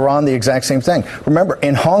 In Tehran, the exact same thing. Remember,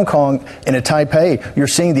 in Hong Kong and in Taipei, you're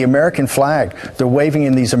seeing the American flag. They're waving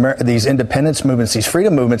in these independence movements, these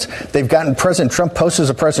freedom movements. They've gotten President Trump, posted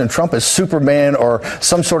as President Trump as Superman or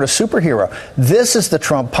some sort of superhero. This is the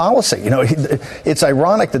Trump policy. It's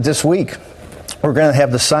ironic that this week we're going to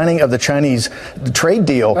have the signing of the Chinese trade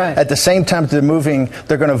deal. Right. At the same time they're going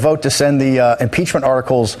to vote to send the impeachment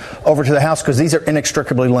articles over to the House because these are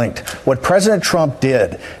inextricably linked. What President Trump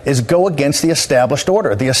did is go against the established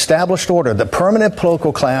order. The established order, the permanent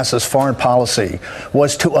political class's foreign policy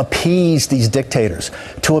was to appease these dictators,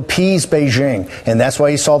 to appease Beijing. And that's why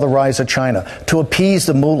you saw the rise of China, to appease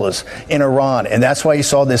the mullahs in Iran. And that's why you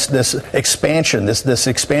saw this expansion, this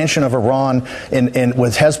expansion of Iran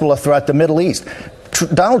with Hezbollah throughout the Middle East.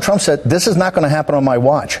 Donald Trump said, this is not going to happen on my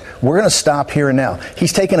watch. We're going to stop here and now.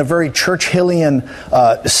 He's taken a very Churchillian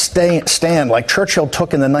stand like Churchill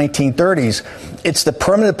took in the 1930s. It's the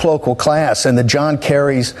permanent political class and the John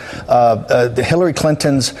Kerrys, the Hillary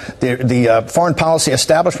Clintons, the foreign policy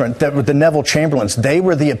establishment, the Neville Chamberlains. They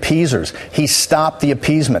were the appeasers. He stopped the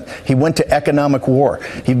appeasement. He went to economic war.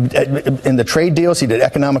 In the trade deals, he did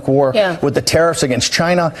economic war with the tariffs against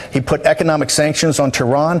China. He put economic sanctions on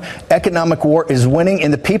Tehran. Economic war is winning. voting,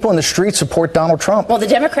 and the people in the streets support Donald Trump. Well, the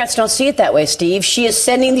Democrats don't see it that way, Steve. She is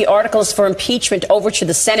sending the articles for impeachment over to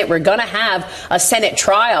the Senate. We're going to have a Senate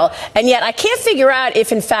trial. And yet I can't figure out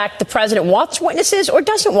if, in fact, the president wants witnesses or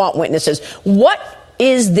doesn't want witnesses. What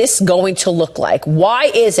is this going to look like? Why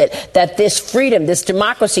is it that this freedom, this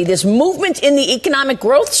democracy, this movement in the economic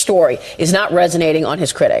growth story is not resonating on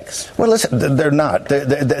his critics? Well, listen, they're not.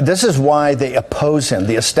 This is why they oppose him.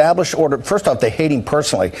 The established order, first off, they hate him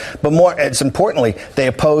personally, but more, as importantly, they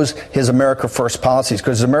oppose his America First policies,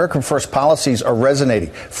 because his America First policies are resonating.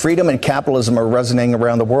 Freedom and capitalism are resonating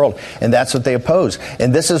around the world, and that's what they oppose.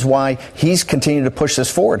 And this is why he's continuing to push this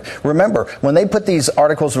forward. Remember, when they put these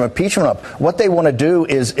articles of impeachment up, what they want to do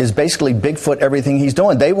is basically Bigfoot everything he's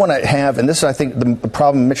doing. They want to have, and this is, I think, the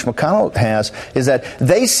problem Mitch McConnell has, is that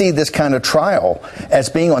they see this kind of trial as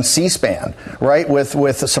being on C-SPAN, right,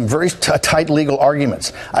 with some very tight legal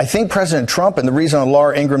arguments. I think President Trump, and the reason on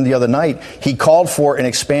Laura Ingraham the other night, he called for an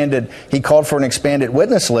expanded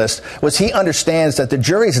witness list, was he understands that the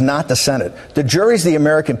jury is not the Senate. The jury is the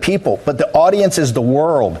American people, but the audience is the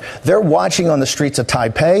world. They're watching on the streets of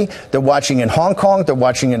Taipei. They're watching in Hong Kong. They're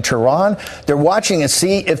watching in Tehran. They're watching and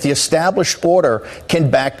see if the established order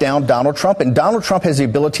can back down Donald Trump. And Donald Trump has the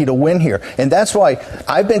ability to win here. And that's why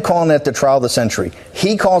I've been calling it the trial of the century.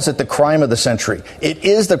 He calls it the crime of the century. It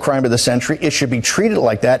is the crime of the century. It should be treated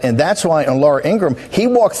like that. And that's why on Laura Ingraham, he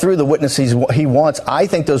walked through the witnesses he wants. I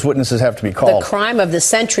think those witnesses have to be called. The crime of the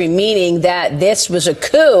century, meaning that this was a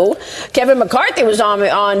coup. Kevin McCarthy was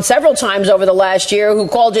on several times over the last year, who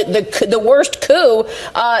called it the worst coup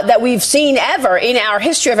that we've seen ever in our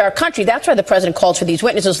history of our country. That's why the president called for these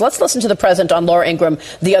witnesses. Let's listen to the president on Laura Ingraham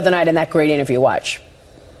the other night in that great interview. Watch.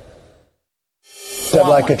 I'd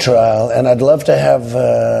like a trial, and I'd love to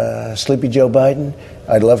have Sleepy Joe Biden.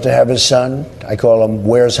 I'd love to have his son. I call him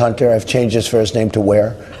Where's Hunter. I've changed his first name to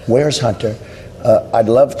Where. Where's Hunter? I'd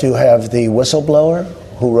love to have the whistleblower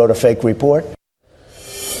who wrote a fake report.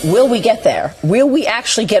 Will we get there? Will we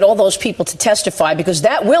actually get all those people to testify? Because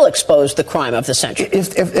that will expose the crime of the century.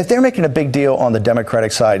 If they're making a big deal on the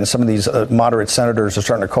Democratic side, and some of these moderate senators are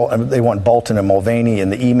starting to call, they want Bolton and Mulvaney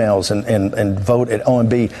and the emails and vote at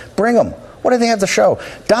OMB, bring them. What do they have to show?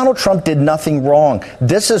 Donald Trump did nothing wrong.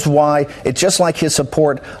 This is why it's just like his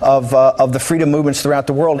support of the freedom movements throughout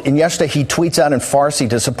the world. And yesterday he tweets out in Farsi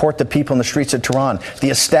to support the people in the streets of Tehran. The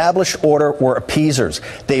established order were appeasers.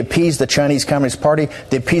 They appeased the Chinese Communist Party.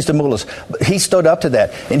 They appeased the mullahs. He stood up to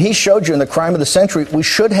that. And he showed you in the crime of the century, we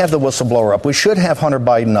should have the whistleblower up. We should have Hunter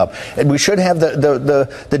Biden up. And we should have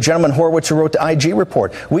the gentleman Horowitz who wrote the IG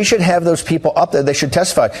report. We should have those people up there. They should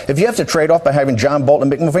testify. If you have to trade off by having John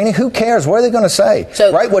Bolton and Mick Mulvaney, who cares? What are they going to say?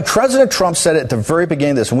 Right? What President Trump said at the very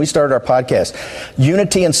beginning of this, when we started our podcast,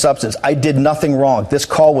 unity and substance. I did nothing wrong. This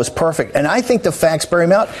call was perfect. And I think the facts bear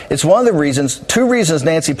him out. It's one of the reasons, two reasons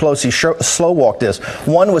Nancy Pelosi slow walked this.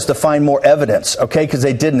 One was to find more evidence, okay, because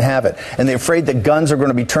they didn't have it. And they're afraid that guns are going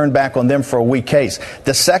to be turned back on them for a weak case.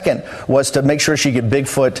 The second was to make sure she could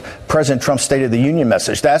Bigfoot President Trump's State of the Union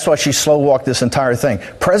message. That's why she slow walked this entire thing.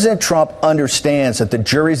 President Trump understands that the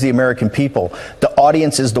jury is the American people. The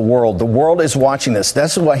audience is the world. The world is watching this.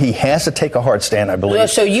 That's why he has to take a hard stand, I believe.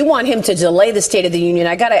 So you want him to delay the State of the Union.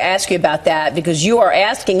 I got to ask you about that, because you are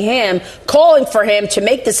asking him, calling for him to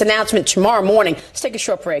make this announcement tomorrow morning. Let's take a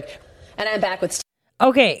short break. And I'm back with...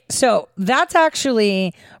 Okay, so that's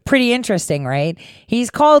actually pretty interesting, right?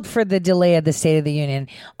 He's called for the delay of the State of the Union.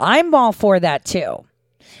 I'm all for that, too.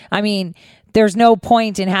 I mean, there's no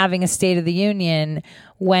point in having a State of the Union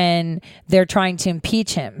when they're trying to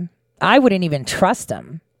impeach him. I wouldn't even trust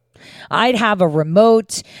him. I'd have a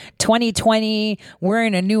remote 2020, we're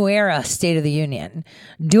in a new era State of the Union.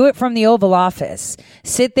 Do it from the Oval Office.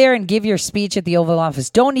 Sit there and give your speech at the Oval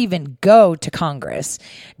Office. Don't even go to Congress.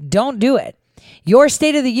 Don't do it. Your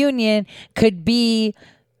State of the Union could be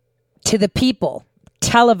to the people.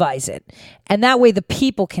 Televise it. And that way the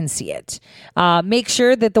people can see it. Make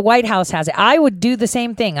sure that the White House has it. I would do the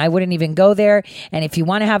same thing. I wouldn't even go there. And if you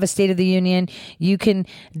want to have a State of the Union, you can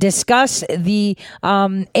discuss the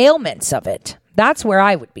ailments of it. That's where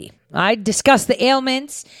I would be. I'd discuss the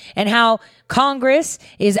ailments and how Congress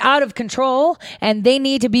is out of control and they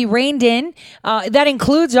need to be reined in. That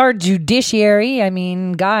includes our judiciary. I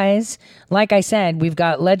mean, guys, like I said, we've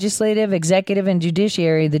got legislative, executive, and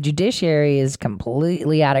judiciary. The judiciary is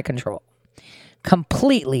completely out of control.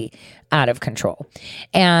 Completely out of control.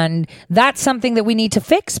 And that's something that we need to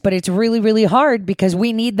fix, but it's really, really hard because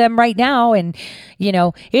we need them right now. And, you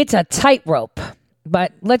know, it's a tightrope.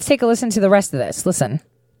 But let's take a listen to the rest of this. Listen.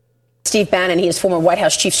 Steve Bannon, he is former White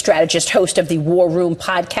House chief strategist, host of the War Room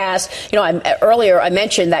podcast. You know, earlier I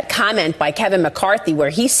mentioned that comment by Kevin McCarthy where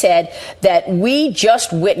he said that we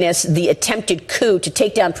just witnessed the attempted coup to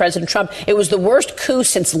take down President Trump. It was the worst coup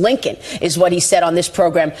since Lincoln, is what he said on this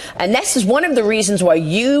program. And this is one of the reasons why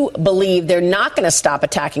you believe they're not going to stop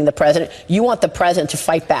attacking the president. You want the president to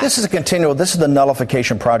fight back. This is the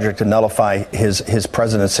nullification project to nullify his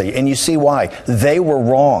presidency. And you see why. They were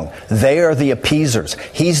wrong. They are the appeasers.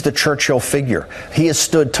 He's the Churchill figure. He has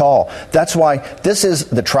stood tall. That's why this is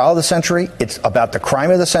the trial of the century. It's about the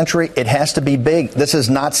crime of the century. It has to be big. This is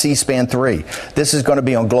not C-SPAN 3. This is going to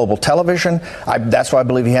be on global television. That's why I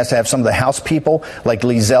believe he has to have some of the House people like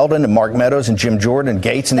Lee Zeldin and Mark Meadows and Jim Jordan and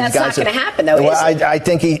Gates and these guys. That's not going to happen, though, is it? I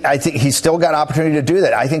think he's still got opportunity to do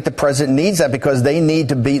that. I think the president needs that because they need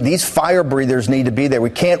to be, these fire breathers need to be there. We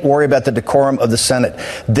can't worry about the decorum of the Senate.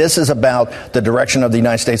 This is about the direction of the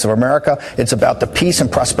United States of America. It's about the peace and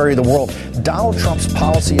prosperity of the world. Donald Trump's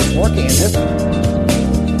policy is working. It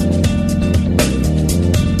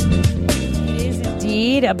is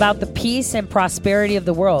indeed about the peace and prosperity of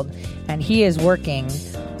the world, and he is working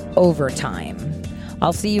overtime.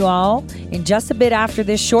 I'll see you all in just a bit after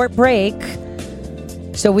this short break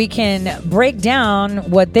so we can break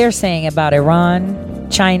down what they're saying about Iran,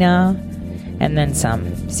 China, and then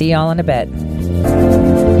some. See y'all in a bit.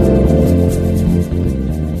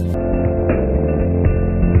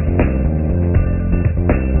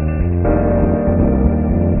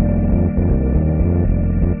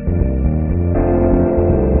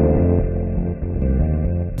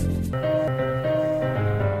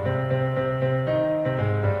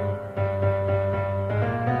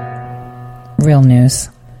 Real news.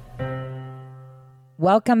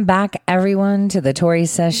 Welcome back, everyone, to the Tori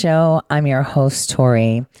Says Show. I'm your host,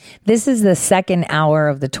 Tori. This is the second hour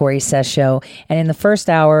of the Tori Says Show. And in the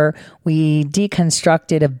first hour, we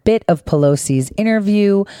deconstructed a bit of Pelosi's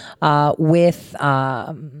interview with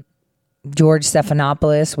George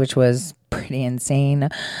Stephanopoulos, which was pretty insane.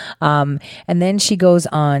 And then she goes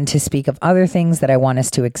on to speak of other things that I want us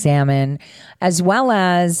to examine, as well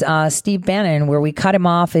as Steve Bannon, where we cut him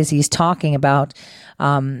off as he's talking about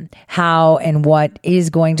how and what is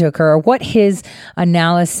going to occur, or what his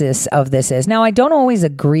analysis of this is. Now, I don't always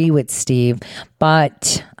agree with Steve,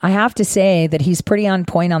 but I have to say that he's pretty on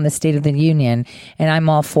point on the State of the Union, and I'm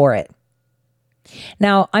all for it.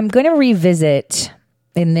 Now, I'm going to revisit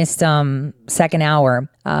in this second hour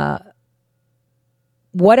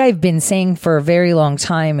what I've been saying for a very long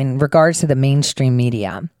time in regards to the mainstream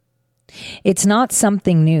media. It's not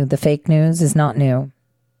something new. The fake news is not new.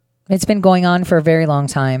 It's been going on for a very long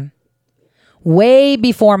time. Way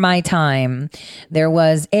before my time, there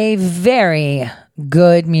was a very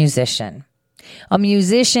good musician. A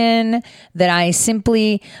musician that I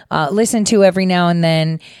simply listen to every now and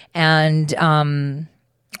then, and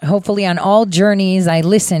hopefully on all journeys I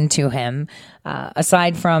listen to him,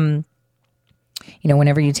 aside from, you know,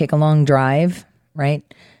 whenever you take a long drive, right?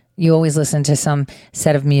 You always listen to some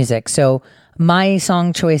set of music. So my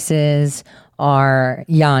song choices are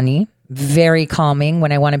Yanni, very calming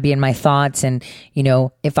when I want to be in my thoughts. And, you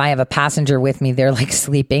know, if I have a passenger with me, they're like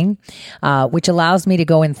sleeping, which allows me to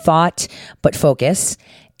go in thought, but focus.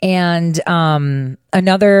 And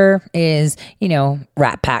another is, you know,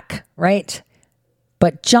 Rat Pack, right?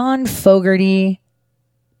 But John Fogerty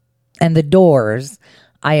and the Doors,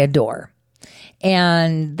 I adore.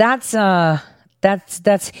 And that's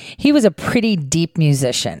he was a pretty deep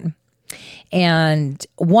musician. And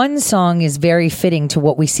one song is very fitting to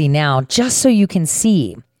what we see now, just so you can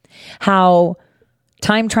see how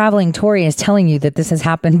time traveling Tori is telling you that this has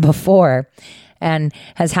happened before and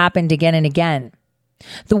has happened again and again.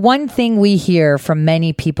 The one thing we hear from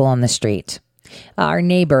many people on the street, our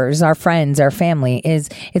neighbors, our friends, our family, is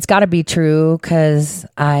it's got to be true because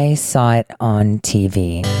I saw it on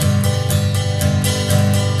TV.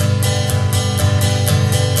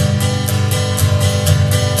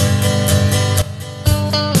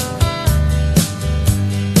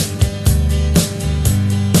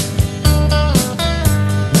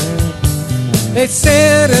 They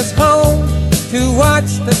sent us home to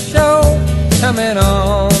watch the show coming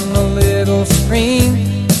on the little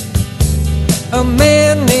screen. A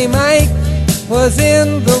man named Ike was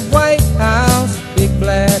in the White House, big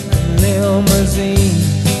black limousine.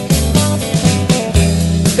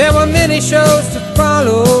 There were many shows to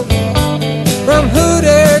follow, from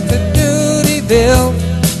Hooter to Dutyville.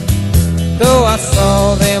 Though I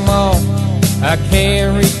saw them all, I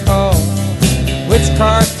can't recall which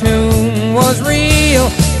cartoon was real.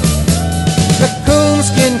 The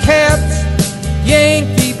coonskin caps,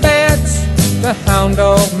 Yankee bats, the hound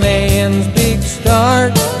dog man's big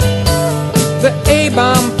start.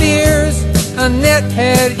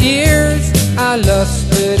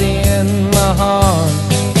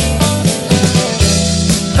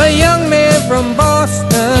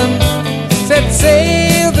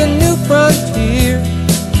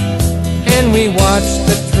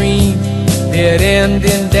 land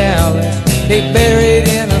in Dallas they buried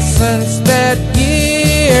innocents that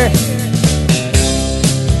year.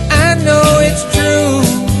 I know it's true,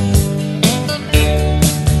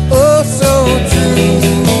 oh so true,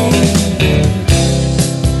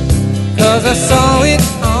 'cause I saw it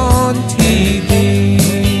on TV.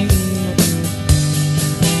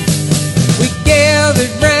 We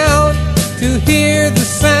gathered round to hear the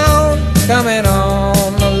sound coming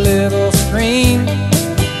on the little screen.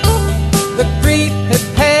 The Greek had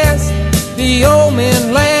passed, the old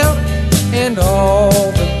men laughed, and all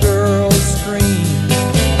the girls screamed.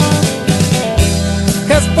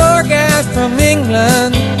 'Cause four guys from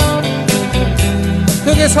England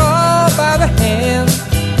took us all by the hand.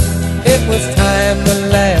 It was time to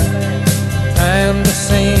laugh, time to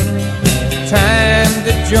sing, time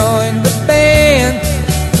to join the band.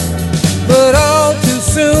 But all too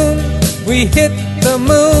soon we hit the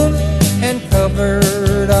moon and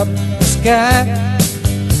covered up the sky.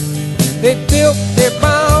 They built their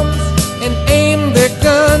bombs and aimed their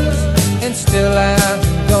guns, and still I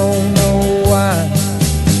don't know why.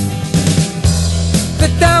 The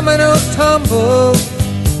dominoes tumbled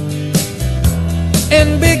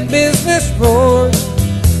and big business roared.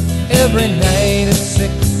 Every night at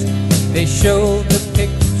 6 they showed the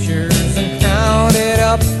pictures and counted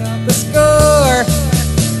up the score.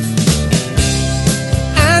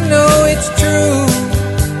 I know it's true,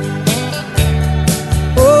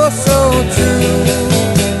 oh so true,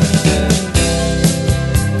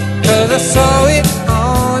 'cause I saw it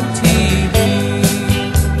on TV.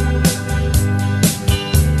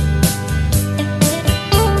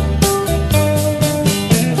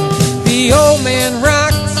 The old man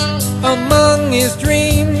rocks among his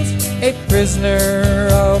dreams, a prisoner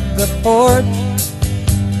of the port.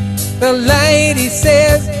 The light, he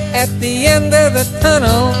says, at the end of the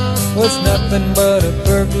tunnel was nothing but a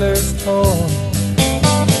burglar's toy.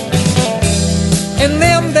 And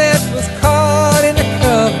them that was caught in the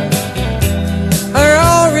cover are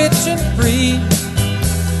all rich and free,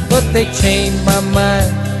 but they chained my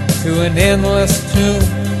mind to an endless tomb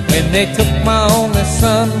when they took my only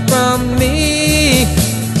son from me.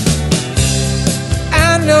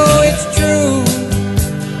 I know it's true,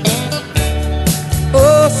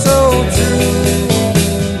 oh so true,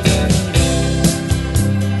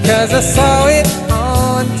 'cause I saw it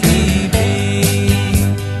on TV.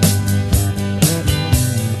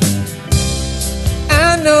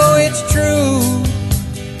 I know it's true,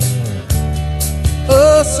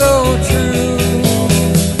 oh so true,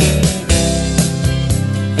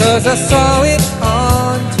 'cause I saw it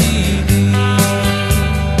on TV.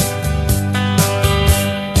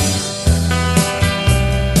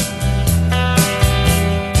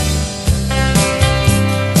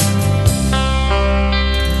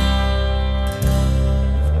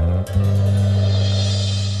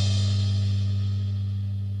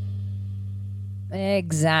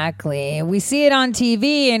 Exactly. We see it on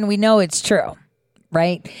TV and we know it's true,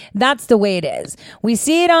 right? That's the way it is. We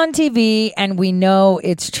see it on TV and we know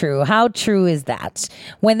it's true. How true is that?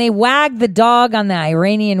 When they wagged the dog on the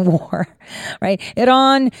Iranian war, right?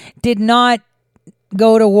 Iran did not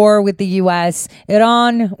go to war with the U.S.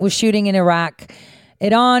 Iran was shooting in Iraq.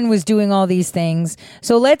 Iran was doing all these things.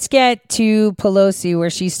 So let's get to Pelosi, where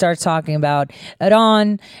she starts talking about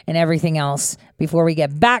Iran and everything else before we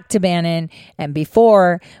get back to Bannon and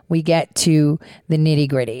before we get to the nitty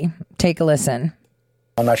gritty. Take a listen.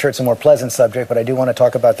 I'm not sure it's a more pleasant subject, but I do want to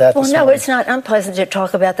talk about that. Well, no, it's not unpleasant to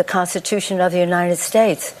talk about the Constitution of the United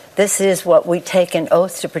States. This is what we take an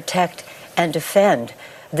oath to protect and defend.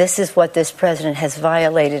 This is what this president has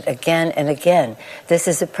violated again and again. This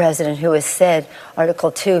is a president who has said, Article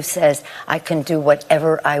 2 says, I can do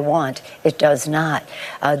whatever I want. It does not.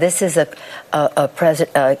 This is a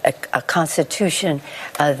constitution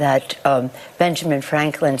that Benjamin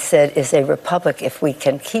Franklin said is a republic if we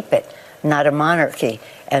can keep it, not a monarchy.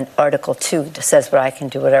 And Article 2 says, well, I can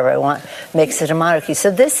do whatever I want, makes it a monarchy. So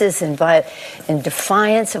this is in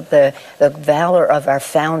defiance of the valor of our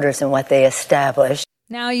founders and what they established.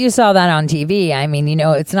 Now, you saw that on TV. I mean, you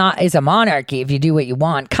know, it's a monarchy if you do what you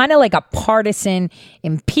want. Kind of like a partisan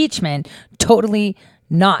impeachment. Totally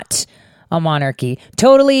not a monarchy.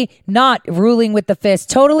 Totally not ruling with the fist.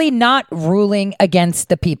 Totally not ruling against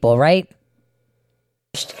the people, right?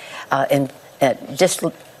 And just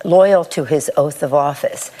loyal to his oath of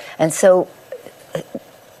office. And so,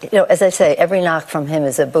 you know, as I say, every knock from him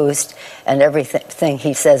is a boost, and everything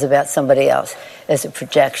he says about somebody else is a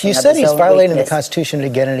projection. You said he's violating the Constitution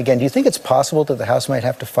again and again. Do you think it's possible that the House might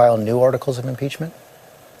have to file new articles of impeachment?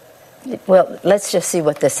 Well, let's just see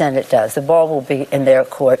what the Senate does. The ball will be in their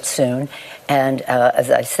court soon. And as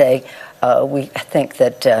I say, we think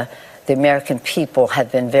that the American people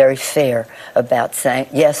have been very fair about saying,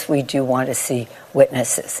 yes, we do want to see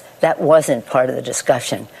witnesses. That wasn't part of the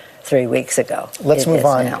discussion 3 weeks ago. Let's move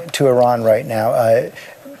on to Iran right now.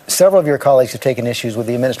 Several of your colleagues have taken issues with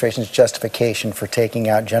the administration's justification for taking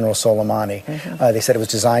out General Soleimani. They said it was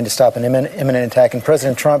designed to stop an imminent attack, and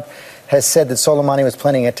President Trump has said that Soleimani was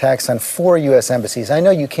planning attacks on 4 U.S. embassies. I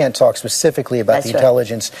know you can't talk specifically about the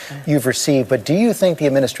intelligence you've received, but do you think the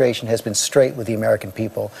administration has been straight with the American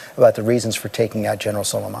people about the reasons for taking out General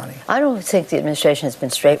Soleimani? I don't think the administration has been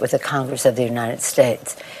straight with the Congress of the United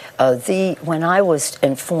States. When I was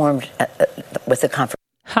informed with the conference...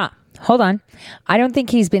 Hold on. I don't think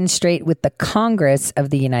he's been straight with the Congress of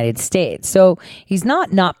the United States. So he's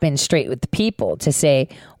not been straight with the people to say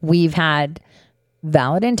we've had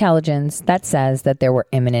valid intelligence that says that there were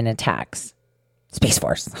imminent attacks. Space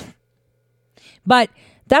Force. But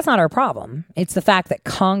that's not our problem. It's the fact that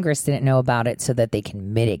Congress didn't know about it so that they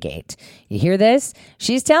can mitigate. You hear this?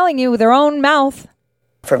 She's telling you with her own mouth.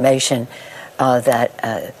 Information that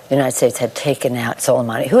the United States had taken out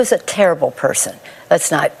Soleimani, who is a terrible person.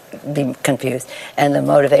 Let's not be confused. And the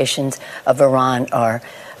motivations of Iran are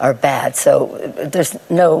bad. So there's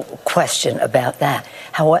no question about that.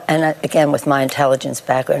 And again, with my intelligence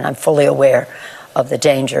background, I'm fully aware of the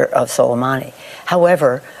danger of Soleimani.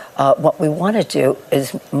 However, what we want to do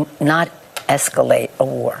is not escalate a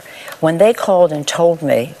war. When they called and told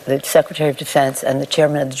me, the Secretary of Defense and the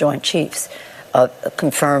Chairman of the Joint Chiefs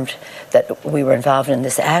confirmed that we were involved in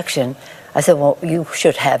this action, I said, well, you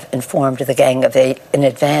should have informed the Gang of Eight in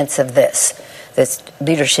advance of this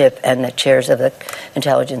leadership and the chairs of the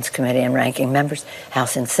Intelligence Committee and ranking members,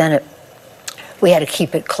 House and Senate. We had to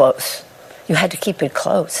keep it close. You had to keep it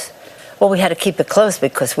close. Well, we had to keep it close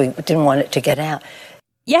because we didn't want it to get out.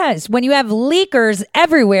 Yes, when you have leakers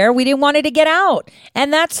everywhere, we didn't want it to get out.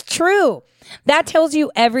 And that's true. That tells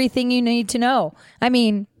you everything you need to know. I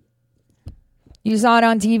mean, you saw it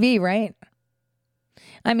on TV, right?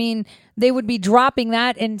 I mean, they would be dropping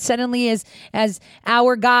that, and suddenly as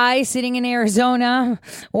our guy sitting in Arizona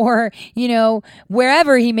or,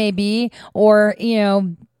 wherever he may be, or,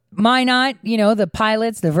 Minot, the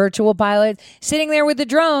pilots, the virtual pilots, sitting there with the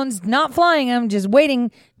drones, not flying them, just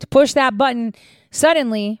waiting to push that button.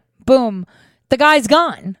 Suddenly, boom, the guy's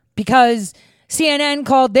gone because CNN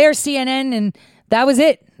called their CNN, and that was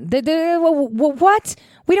it. What?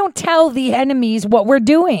 We don't tell the enemies what we're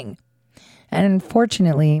doing. And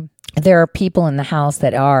unfortunately, there are people in the House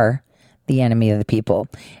that are the enemy of the people.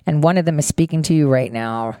 And one of them is speaking to you right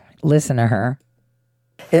now. Listen to her.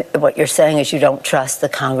 What you're saying is you don't trust the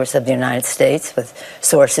Congress of the United States with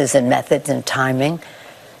sources and methods and timing.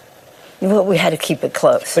 Well, we had to keep it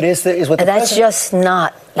close. But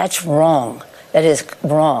that's wrong. That is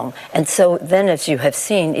wrong. And so then, as you have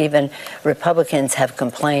seen, even Republicans have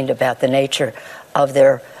complained about the nature of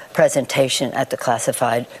their presentation at the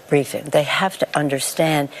classified briefing. They have to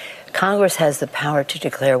understand Congress has the power to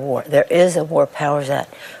declare war. There is a War Powers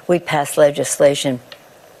Act. We passed legislation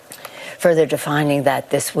further defining that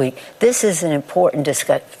this week. This is an important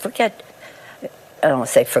discussion. I don't want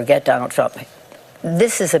to say forget Donald Trump.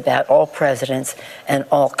 This is about all presidents and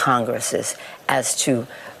all Congresses as to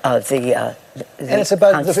the and it's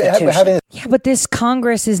about Constitution. Yeah, but this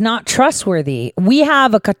Congress is not trustworthy. We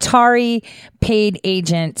have a Qatari paid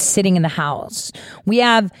agent sitting in the House. We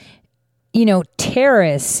have,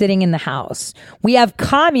 terrorists sitting in the House. We have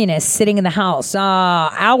communists sitting in the House.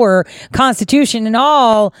 Our Constitution and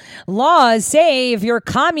all laws say if you're a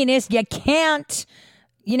communist, you can't,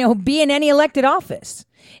 be in any elected office.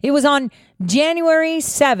 It was on January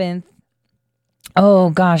 7th. Oh,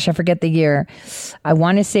 gosh, I forget the year. I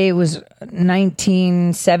want to say it was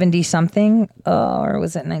 1970 something, or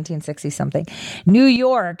was it 1960 something? New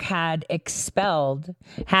York had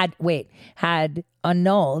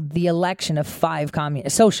annulled the election of 5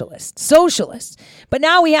 communist socialists. But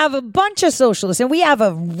now we have a bunch of socialists, and we have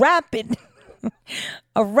a rapid,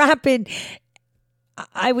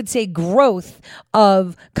 I would say, growth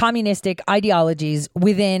of communistic ideologies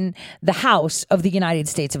within the House of the United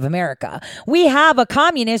States of America. We have a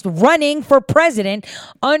communist running for president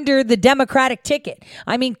under the Democratic ticket.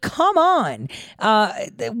 I mean, come on.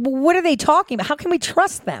 What are they talking about? How can we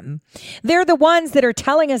trust them? They're the ones that are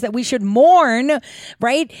telling us that we should mourn,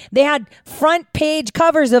 right? They had front page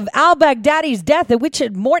covers of al-Baghdadi's death, that we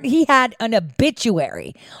should mourn. He had an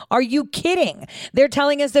obituary. Are you kidding? They're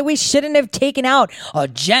telling us that we shouldn't have taken out a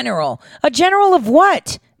general. A general of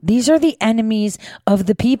what? These are the enemies of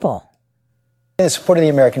the people. The support of the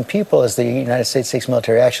American people as the United States takes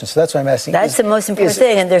military action. So that's why I'm asking. That's the most important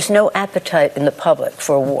thing, and there's no appetite in the public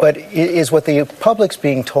for war. But is what the public's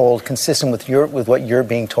being told consistent with what you're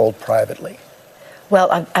being told privately?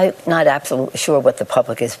 Well, I'm not absolutely sure what the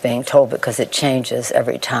public is being told because it changes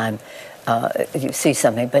every time you see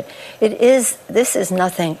something. But this is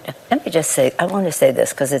nothing. Let me just say, I want to say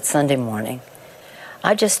this because it's Sunday morning.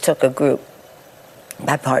 I just took a group,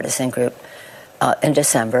 bipartisan group, in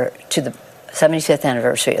December to the 75th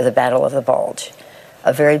anniversary of the Battle of the Bulge,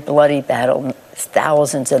 a very bloody battle,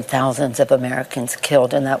 thousands and thousands of Americans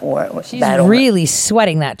killed in that war. She's really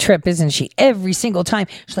sweating that trip, isn't she? Every single time.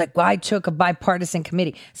 She's like, well, I took a bipartisan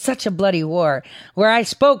committee. Such a bloody war where I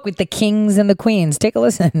spoke with the kings and the queens. Take a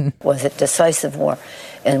listen. Was it decisive war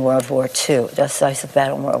in World War II, decisive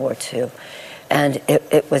battle in World War II. And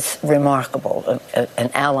it was remarkable,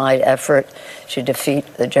 an Allied effort to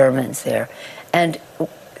defeat the Germans there. And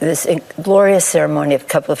this glorious ceremony of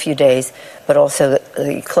a few days, but also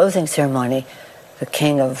the closing ceremony, the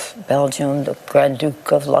King of Belgium, the Grand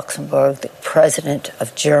Duke of Luxembourg, the President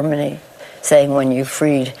of Germany, saying when you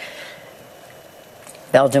freed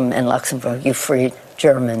Belgium and Luxembourg, you freed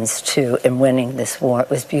Germans too in winning this war. It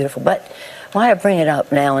was beautiful. But why I bring it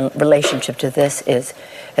up now in relationship to this is,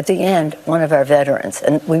 at the end, one of our veterans,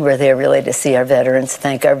 and we were there really to see our veterans,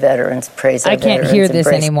 thank our veterans, praise our veterans. I can't hear this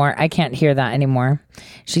anymore. I can't hear that anymore.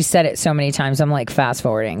 She said it so many times. I'm like fast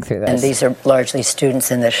forwarding through this. And these are largely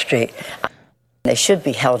students in the street. They should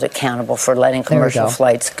be held accountable for letting commercial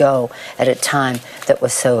flights go at a time that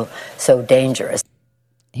was so dangerous.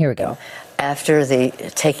 Here we go. After the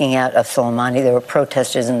taking out of Soleimani, there were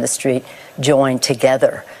protesters in the street joined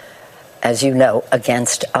together, as you know,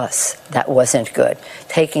 against us. That wasn't good.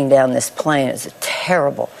 Taking down this plane is a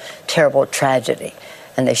terrible, terrible tragedy.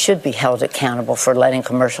 And they should be held accountable for letting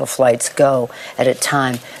commercial flights go at a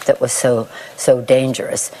time that was so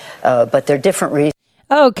dangerous. But there are different reasons.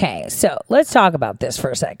 Okay, so let's talk about this for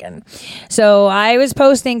a second. So I was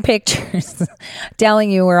posting pictures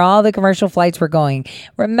telling you where all the commercial flights were going.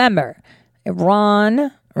 Remember,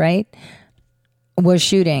 Iran, right, was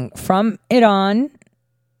shooting from Iran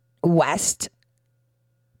west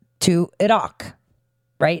to Iraq,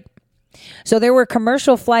 right? So there were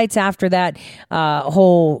commercial flights after that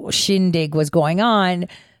whole shindig was going on,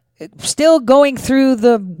 still going through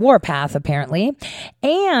the warpath, apparently.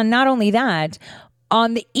 And not only that,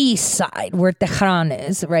 on the east side where Tehran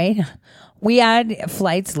is, right, we had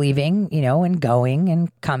flights leaving, and going and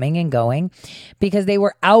coming and going because they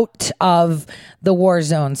were out of the war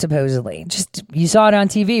zone, supposedly. Just, you saw it on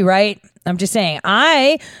TV, right? I'm just saying,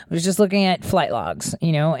 I was just looking at flight logs,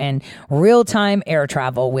 and real-time air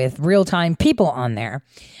travel with real-time people on there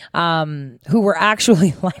who were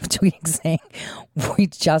actually live tweeting saying, we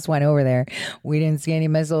just went over there. We didn't see any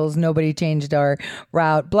missiles. Nobody changed our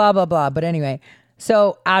route, blah, blah, blah. But anyway,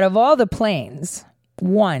 so out of all the planes,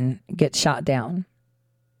 one gets shot down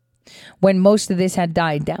when most of this had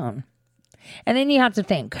died down. And then you have to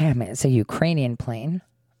think, hey, man, it's a Ukrainian plane.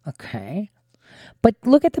 Okay. But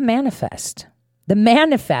look at the manifest. The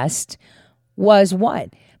manifest was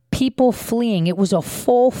what? People fleeing. It was a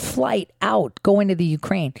full flight out going to the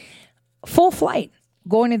Ukraine. Full flight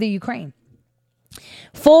going to the Ukraine.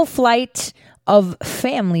 Full flight of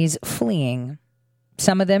families fleeing.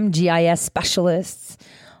 Some of them GIS specialists.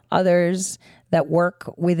 Others that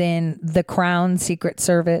work within the Crown Secret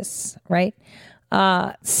Service, right?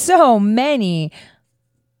 So many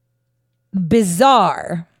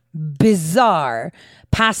bizarre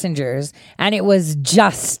passengers, and it was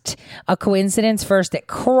just a coincidence. First it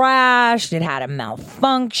crashed, it had a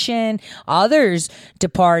malfunction, others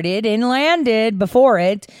departed and landed before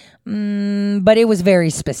it, but it was very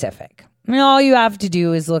specific. All you have to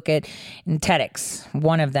do is look at TEDx,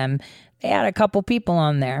 one of them. They had a couple people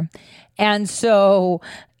on there, and so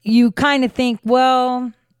you kind of think,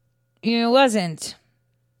 well, it wasn't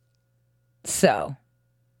so.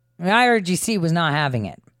 The IRGC was not having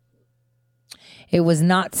it. It was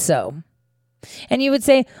not so. And you would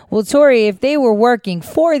say, well, Tori, if they were working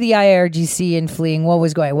for the IRGC and fleeing, what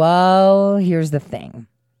was going? Well, here's the thing.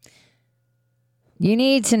 You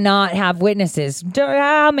need to not have witnesses.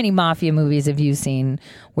 How many mafia movies have you seen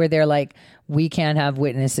where they're like, we can't have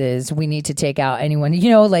witnesses. We need to take out anyone.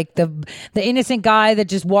 Like the innocent guy that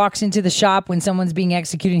just walks into the shop when someone's being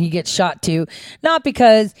executed and he gets shot too. Not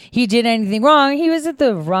because he did anything wrong. He was at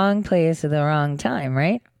the wrong place at the wrong time,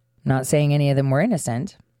 right? I'm not saying any of them were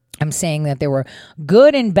innocent. I'm saying that there were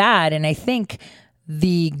good and bad. And I think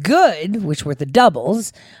the good, which were the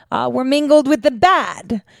doubles, were mingled with the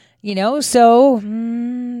bad. So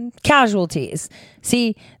casualties.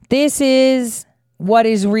 See, this is what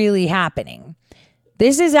is really happening.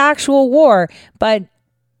 This is actual war, but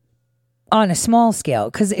on a small scale,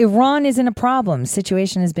 because Iran isn't a problem.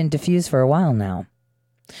 Situation has been diffused for a while now.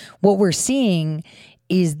 What we're seeing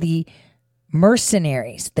is the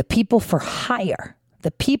mercenaries, the people for hire,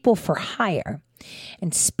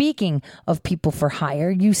 And speaking of people for hire,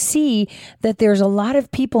 you see that there's a lot of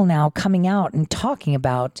people now coming out and talking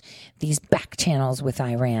about these back channels with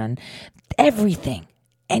Iran, everything.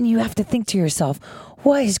 And you have to think to yourself,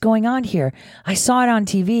 what is going on here? I saw it on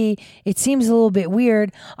TV. It seems a little bit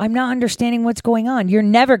weird. I'm not understanding what's going on. You're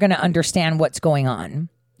never going to understand what's going on.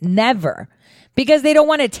 Never. Because they don't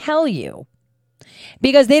want to tell you.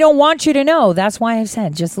 Because they don't want you to know. That's why I've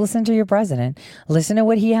said, just listen to your president. Listen to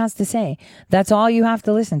what he has to say. That's all you have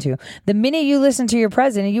to listen to. The minute you listen to your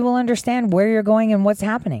president, you will understand where you're going and what's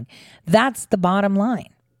happening. That's the bottom line.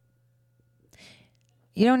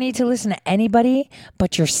 You don't need to listen to anybody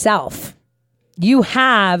but yourself. You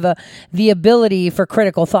have the ability for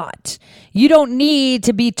critical thought. You don't need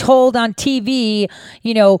to be told on TV,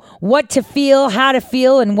 what to feel, how to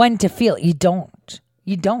feel, and when to feel. You don't.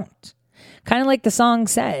 Kind of like the song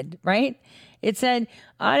said, right? It said,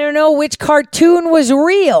 I don't know which cartoon was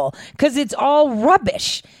real because it's all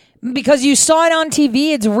rubbish. Because you saw it on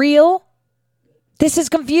TV, it's real. This is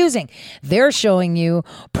confusing. They're showing you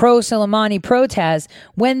pro-Soleimani protests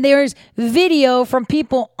when there's video from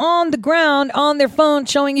people on the ground on their phone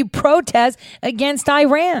showing you protests against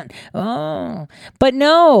Iran. Oh, but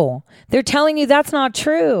no, they're telling you that's not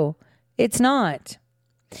true. It's not.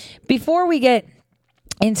 Before we get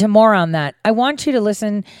into more on that, I want you to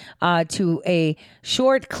listen to a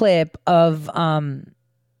short clip of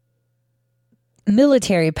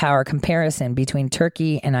military power comparison between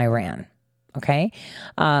Turkey and Iran. Okay.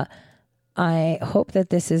 I hope that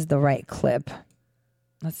this is the right clip.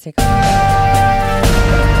 Let's take a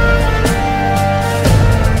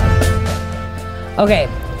look. Okay.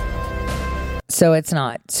 So it's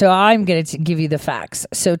not. So I'm going to give you the facts.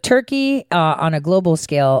 So Turkey on a global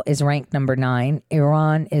scale is ranked number 9.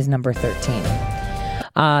 Iran is number 13.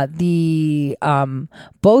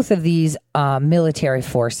 Both of these military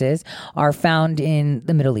forces are found in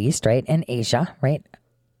the Middle East, right? And Asia, right?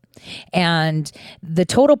 And the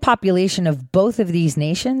total population of both of these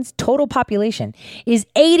nations, total population, is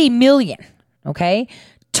 80 million. Okay.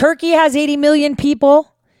 Turkey has 80 million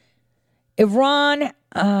people. Iran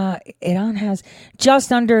has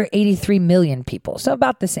just under 83 million people. So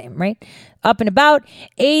about the same, right? Up and about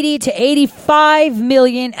 80 to 85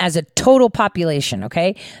 million as a total population.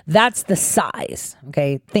 Okay. That's the size.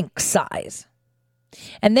 Okay. Think size.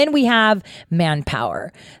 And then we have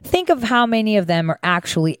manpower. Think of how many of them are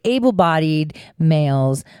actually able-bodied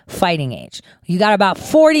males fighting age. You got about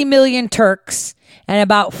 40 million Turks and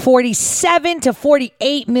about 47 to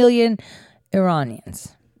 48 million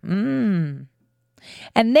Iranians. And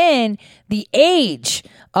then the age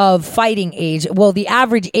of fighting age, the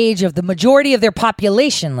average age of the majority of their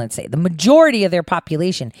population, let's say, the majority of their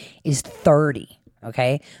population is 30.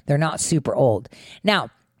 Okay? They're not super old. Now,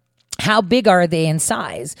 how big are they in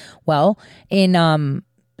size? Well, in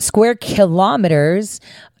square kilometers,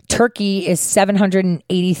 Turkey is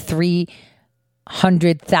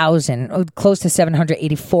 783,000, close to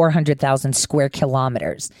 784,000 square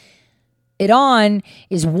kilometers. Iran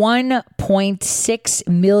is 1.6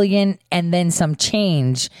 million and then some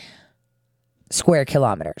change square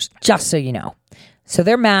kilometers, just so you know. So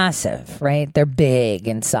they're massive, right? They're big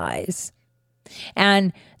in size.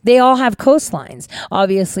 And they all have coastlines.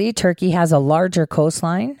 Obviously, Turkey has a larger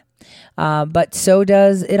coastline, but so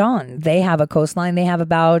does Iran. They have a coastline. They have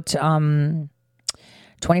about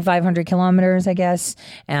 2,500 kilometers, I guess.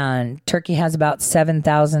 And Turkey has about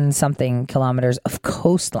 7,000 something kilometers of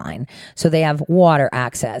coastline. So they have water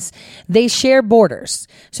access. They share borders.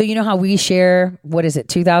 So you know how we share,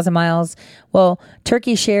 2,000 miles? Well,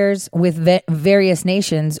 Turkey shares with various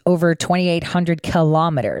nations over 2,800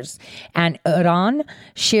 kilometers. And Iran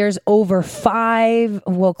shares over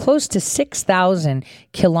close to 6,000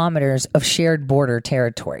 kilometers of shared border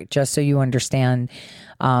territory, just so you understand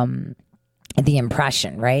the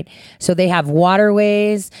impression, right? So they have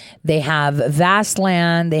waterways, they have vast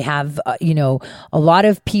land, they have, a lot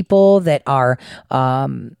of people that are,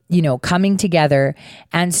 coming together.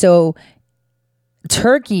 And so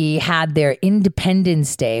Turkey had their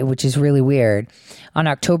Independence Day, which is really weird, on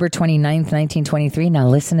October 29th, 1923. Now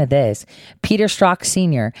listen to this. Peter Strzok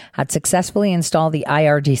Sr. had successfully installed the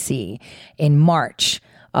IRGC in March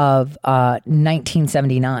of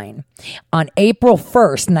 1979. On April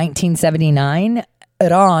 1st, 1979,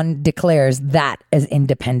 Iran declares that as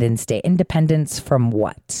Independence Day. Independence from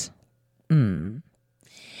what?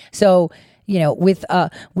 So,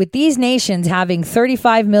 with these nations having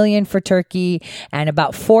 35 million for Turkey and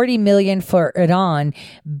about 40 million for Iran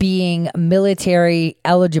being military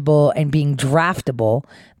eligible and being draftable,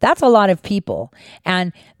 that's a lot of people.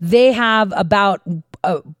 And they have about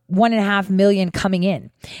 1.5 million coming in.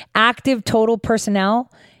 Active total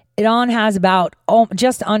personnel, Iran has about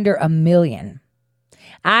just under 1 million.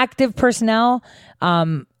 Active personnel,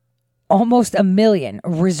 almost 1 million.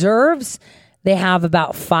 Reserves, they have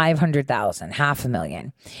about 500,000,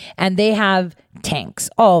 500,000. And they have tanks.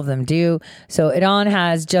 All of them do. So Iran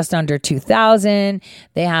has just under 2,000.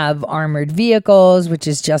 They have armored vehicles, which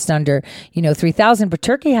is just under, 3,000. But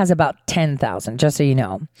Turkey has about 10,000, just so you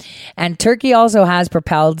know. And Turkey also has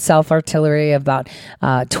propelled self-artillery of about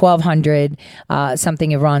 1,200,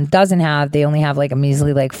 something Iran doesn't have. They only have like a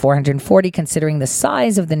measly 440, considering the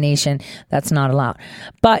size of the nation. That's not allowed.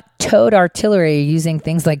 But towed artillery using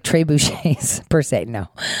things like trebuchets, per se, no.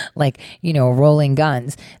 Rolling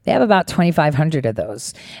guns. They have about 2,500 of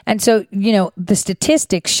those. And so, the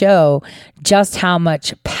statistics show just how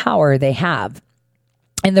much power they have.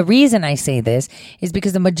 And the reason I say this is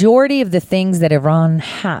because the majority of the things that Iran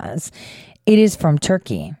has, it is from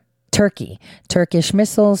Turkey. Turkish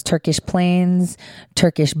missiles, Turkish planes,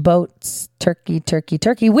 Turkish boats,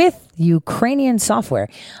 Turkey, with Ukrainian software.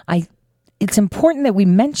 It's important that we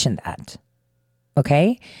mention that.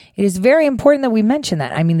 Okay? It is very important that we mention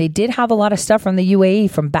that. I mean, they did have a lot of stuff from the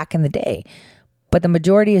UAE from back in the day, but the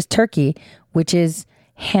majority is Turkey, which is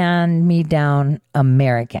hand-me-down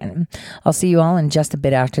American. I'll see you all in just a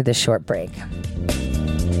bit after this short break.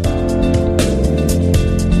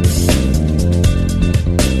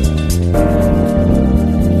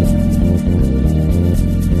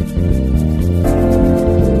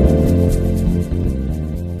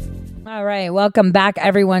 All right, welcome back,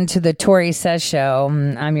 everyone, to the Tori Says Show.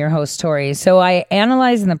 I'm your host, Tori. So I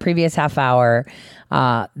analyzed in the previous half hour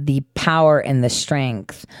the power and the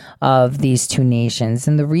strength of these two nations.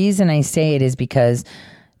 And the reason I say it is because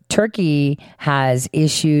Turkey has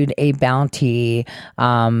issued a bounty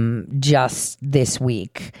just this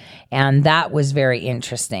week, and that was very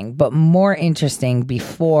interesting. But more interesting,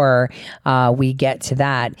 before we get to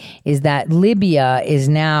that, is that Libya is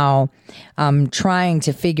now trying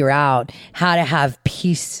to figure out how to have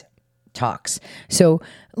peace talks. So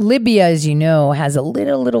Libya, as you know, has a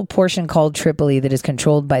little portion called Tripoli that is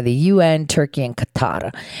controlled by the UN, Turkey, and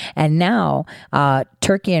Qatar. And now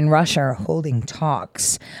Turkey and Russia are holding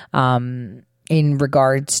talks in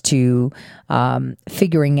regards to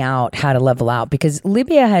figuring out how to level out, because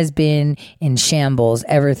Libya has been in shambles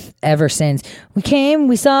ever since we came,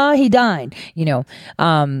 we saw, he died.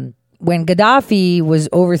 When Gaddafi was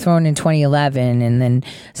overthrown in 2011 and then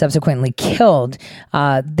subsequently killed,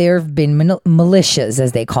 there have been militias,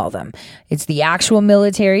 as they call them. It's the actual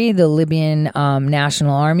military, the Libyan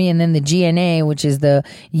National Army, and then the GNA, which is the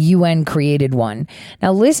UN-created one.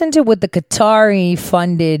 Now, listen to what the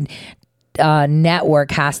Qatari-funded network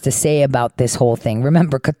has to say about this whole thing.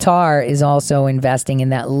 Remember, Qatar is also investing in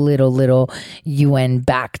that little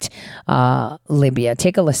UN-backed Libya.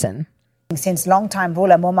 Take a listen. Since longtime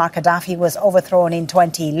ruler Muammar Gaddafi was overthrown in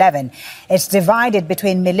 2011. It's divided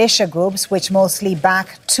between militia groups, which mostly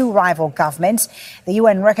back two rival governments. The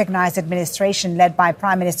UN-recognized administration led by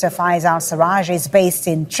Prime Minister Fayez al-Sarraj is based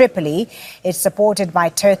in Tripoli. It's supported by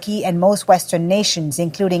Turkey and most Western nations,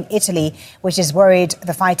 including Italy, which is worried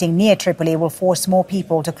the fighting near Tripoli will force more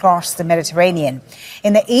people to cross the Mediterranean.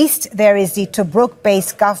 In the east, there is the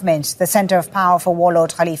Tobruk-based government, the center of power for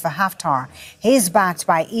warlord Khalifa Haftar. He's backed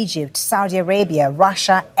by Egypt, Saudi Arabia,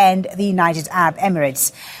 Russia, and the United Arab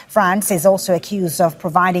Emirates. France is also accused of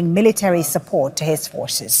providing military support to his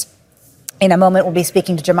forces. In a moment, we'll be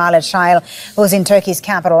speaking to Jamal El-Shail, who's in Turkey's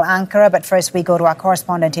capital, Ankara. But first, we go to our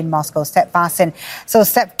correspondent in Moscow, Step Vasin. So,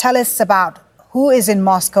 Step, tell us about who is in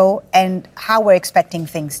Moscow and how we're expecting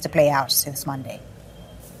things to play out this Monday.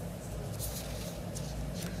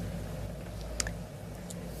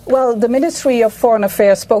 Well, the Ministry of Foreign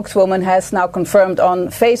Affairs spokeswoman has now confirmed on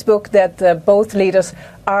Facebook that both leaders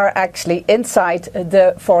are actually inside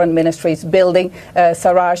the Foreign Ministry's building.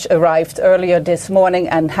 Sarraj arrived earlier this morning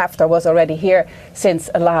and Haftar was already here since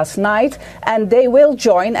last night. And they will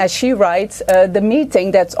join, as she writes, the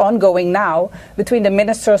meeting that's ongoing now between the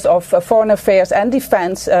Ministers of Foreign Affairs and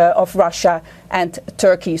Defense of Russia and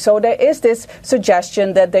Turkey. So there is this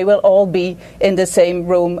suggestion that they will all be in the same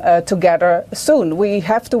room together soon. We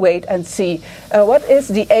have to wait and see. What is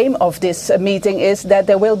the aim of this meeting is that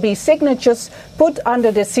there will be signatures put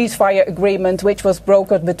under this the ceasefire agreement which was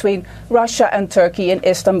brokered between Russia and Turkey in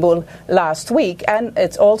Istanbul last week. And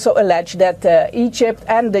it's also alleged that Egypt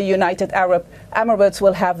and the United Arab Emirates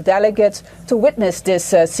will have delegates to witness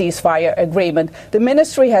this ceasefire agreement. The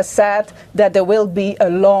ministry has said that there will be a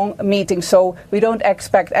long meeting, so we don't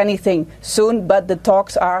expect anything soon, but the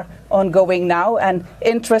talks are ongoing now. And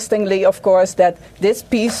interestingly, of course, that this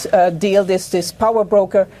peace deal, this power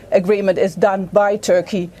broker agreement is done by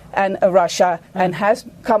Turkey and Russia and has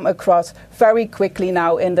come across very quickly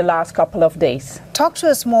now in the last couple of days. Talk to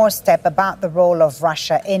us more, Step, about the role of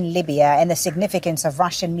Russia in Libya and the significance of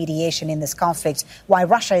Russian mediation in this conflict, why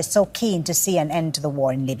Russia is so keen to see an end to the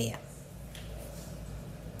war in Libya.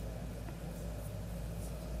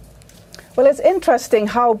 Well, it's interesting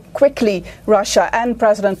how quickly Russia and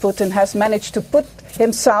President Putin has managed to put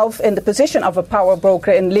himself in the position of a power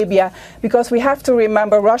broker in Libya, because we have to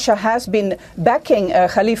remember Russia has been backing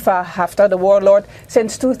Khalifa Haftar, the warlord,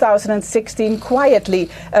 since 2016 quietly.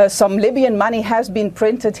 Some Libyan money has been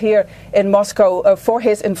printed here in Moscow for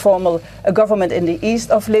his informal government in the east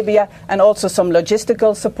of Libya, and also some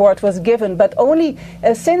logistical support was given. But only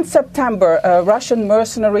since September, Russian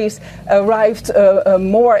mercenaries arrived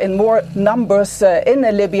more in more numbers in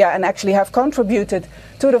Libya and actually have contributed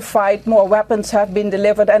to the fight. More weapons have been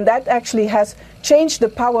delivered, and that actually has changed the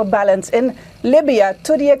power balance in Libya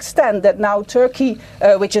to the extent that now Turkey,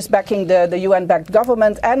 which is backing the UN-backed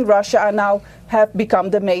government, and Russia are now have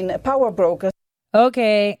become the main power brokers.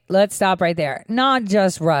 Okay, let's stop right there. Not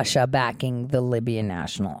just Russia backing the Libyan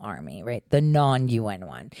National Army, right? The non-UN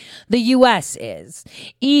one. The US is,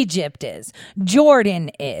 Egypt is, Jordan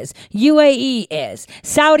is, UAE is,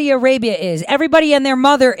 Saudi Arabia is, everybody and their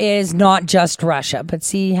mother is, not just Russia. But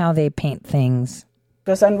see how they paint things.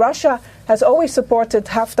 And Russia has always supported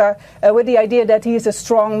Haftar with the idea that he is a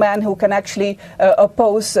strong man who can actually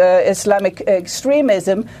oppose Islamic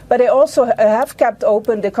extremism. But they also have kept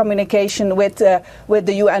open the communication with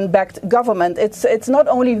the UN-backed government. It's not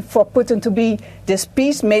only for Putin to be this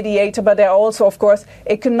peace mediator, but there are also, of course,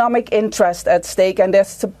 economic interests at stake. And there's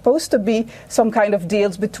supposed to be some kind of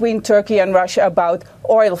deals between Turkey and Russia about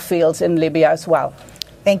oil fields in Libya as well.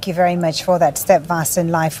 Thank you very much for that, Step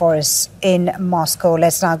Vassen, live for us in Moscow.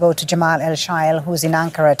 Let's now go to Jamal El-Shail, who's in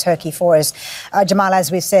Ankara, Turkey, for us. Jamal,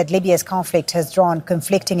 as we've said, Libya's conflict has drawn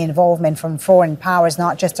conflicting involvement from foreign powers,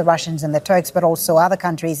 not just the Russians and the Turks, but also other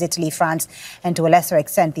countries, Italy, France, and to a lesser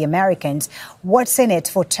extent, the Americans. What's in it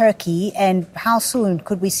for Turkey, and how soon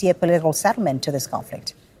could we see a political settlement to this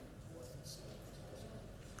conflict?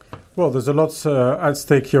 Well, there's a lot at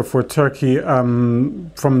stake here for Turkey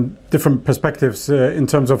from different perspectives in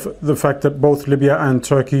terms of the fact that both Libya and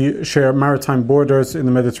Turkey share maritime borders in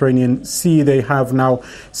the Mediterranean Sea. They have now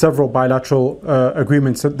several bilateral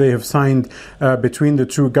agreements that they have signed between the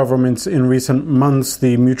two governments in recent months,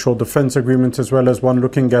 the mutual defense agreement, as well as one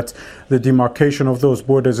looking at the demarcation of those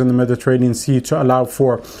borders in the Mediterranean Sea to allow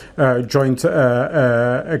for joint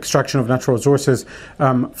extraction of natural resources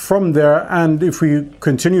from there. And if we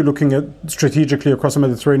continue looking at strategically across the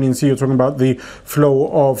Mediterranean Sea, you're talking about the flow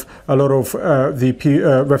of a lot of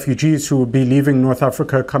the refugees who will be leaving North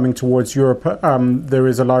Africa coming towards Europe. There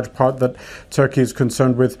is a large part that Turkey is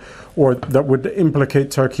concerned with, or that would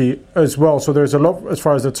implicate Turkey as well. So there's a lot as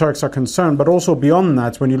far as the Turks are concerned, but also beyond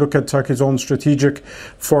that, when you look at Turkey's own strategic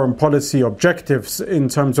foreign policy objectives in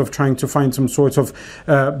terms of trying to find some sort of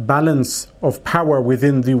balance of power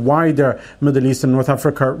within the wider Middle East and North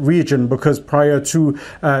Africa region, because prior to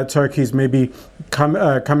Turkey's maybe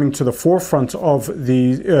coming to the forefront of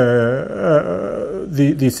the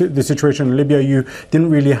situation in Libya, you didn't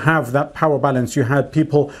really have that power balance. You had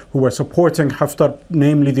people who were supporting Haftar,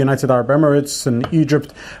 namely the United Arab Emirates and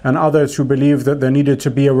Egypt and others, who believed that there needed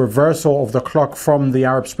to be a reversal of the clock from the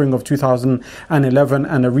Arab Spring of 2011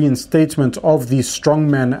 and a reinstatement of these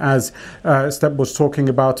strongmen, as Step was talking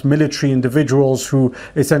about, military individuals who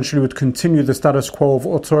essentially would continue the status quo of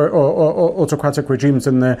autocratic regimes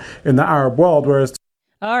in the Arab world. Whereas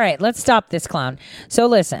all right, let's stop this clown. So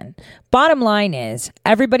listen, bottom line is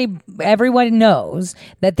everyone knows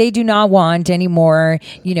that they do not want any more,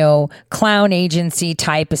 clown agency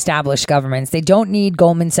type established governments. They don't need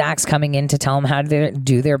Goldman Sachs coming in to tell them how to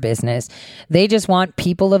do their business. They just want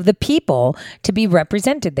people of the people to be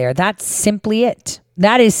represented there. That's simply it.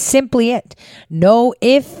 That is simply it. No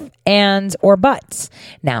if, ands, or buts.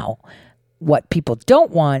 Now, what people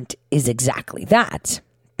don't want is exactly that.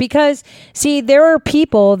 Because, see, there are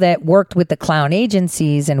people that worked with the clown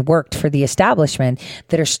agencies and worked for the establishment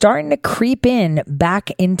that are starting to creep in back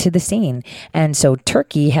into the scene. And so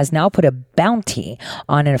Turkey has now put a bounty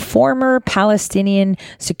on a former Palestinian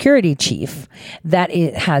security chief that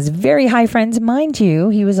it has very high friends. Mind you,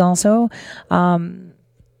 he was also,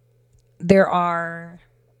 there are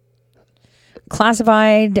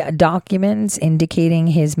classified documents indicating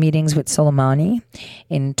his meetings with Soleimani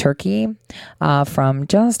in Turkey from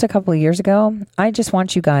just a couple of years ago. I just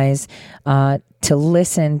want you guys to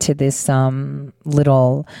listen to this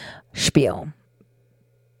little spiel.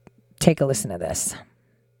 Take a listen to this.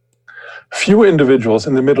 Few individuals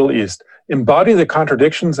in the Middle East embody the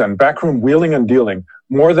contradictions and backroom wheeling and dealing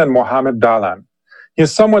more than Mohammed Dahlan. He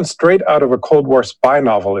is someone straight out of a Cold War spy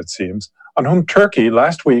novel, it seems, on whom Turkey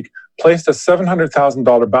last week placed a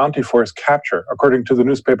 $700,000 bounty for his capture, according to the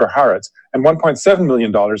newspaper Haaretz, and $1.7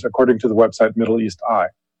 million, according to the website Middle East Eye.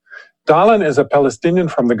 Dahlan is a Palestinian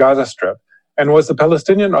from the Gaza Strip and was the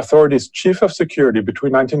Palestinian Authority's chief of security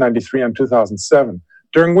between 1993 and 2007,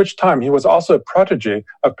 during which time he was also a protege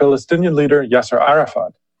of Palestinian leader Yasser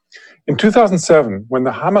Arafat. In 2007, when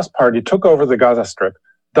the Hamas party took over the Gaza Strip,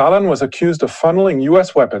 Dahlan was accused of funneling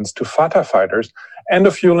U.S. weapons to Fatah fighters and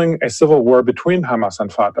of fueling a civil war between Hamas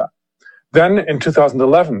and Fatah. Then, in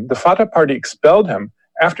 2011, the Fatah party expelled him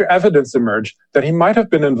after evidence emerged that he might have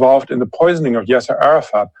been involved in the poisoning of Yasser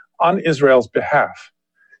Arafat on Israel's behalf.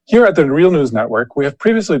 Here at the Real News Network, we have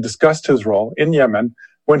previously discussed his role in Yemen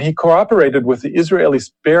when he cooperated with the Israeli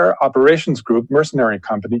Spare Operations Group mercenary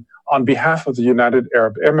company on behalf of the United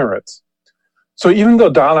Arab Emirates. So even though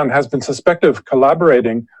Dahlan has been suspected of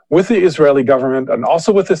collaborating with the Israeli government and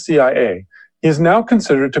also with the CIA, he is now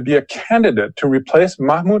considered to be a candidate to replace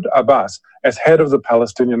Mahmoud Abbas as head of the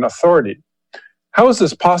Palestinian Authority. How is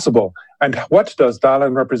this possible, and what does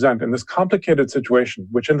Dahlan represent in this complicated situation,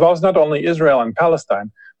 which involves not only Israel and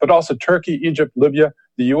Palestine, but also Turkey, Egypt, Libya,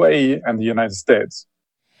 the UAE, and the United States?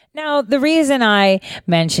 Now, the reason I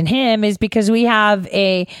mention him is because we have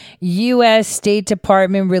a U.S. State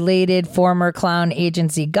Department related former clown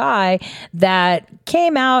agency guy that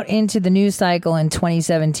came out into the news cycle in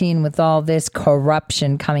 2017 with all this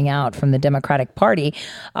corruption coming out from the Democratic Party,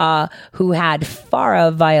 who had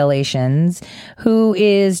FARA violations, who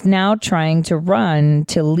is now trying to run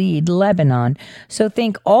to lead Lebanon. So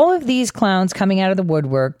think all of these clowns coming out of the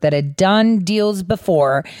woodwork that had done deals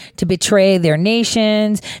before to betray their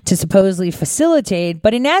nations, to supposedly facilitate,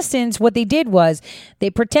 but in essence, what they did was they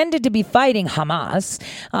pretended to be fighting Hamas,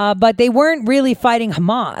 but they weren't really fighting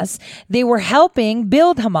Hamas. They were helping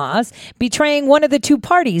build Hamas, betraying one of the two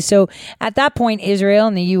parties. So at that point, Israel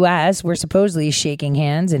and the U.S. were supposedly shaking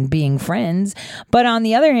hands and being friends. But on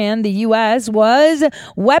the other hand, the U.S. was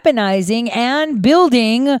weaponizing and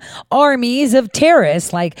building armies of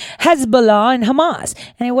terrorists like Hezbollah and Hamas.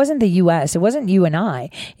 And it wasn't the U.S., it wasn't you and I,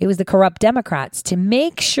 it was the corrupt Democrats to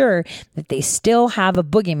make sure that they still have a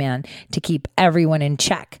boogeyman to keep everyone in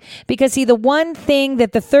check. Because see, the one thing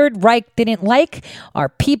that the Third Reich didn't like are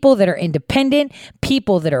people that are independent,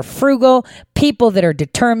 people that are frugal, people that are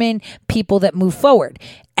determined, people that move forward.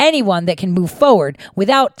 Anyone that can move forward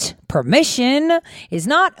without permission is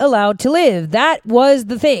not allowed to live. That was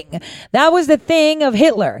the thing. That was the thing of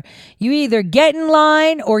Hitler. You either get in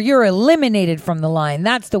line or you're eliminated from the line.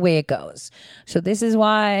 That's the way it goes. So this is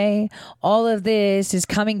why all of this is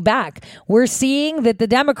coming back. We're seeing that the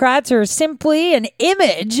Democrats are simply an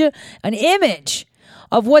image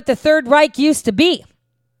of what the Third Reich used to be,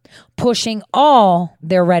 pushing all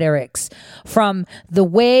their rhetorics from the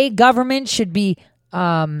way government should be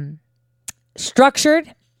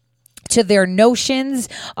structured to their notions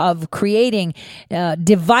of creating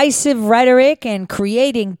divisive rhetoric and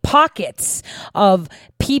creating pockets of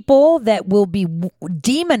people that will be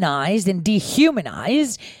demonized and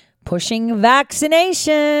dehumanized, pushing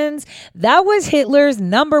vaccinations. That was Hitler's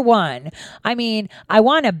number one. I mean, I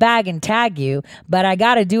want to bag and tag you, but I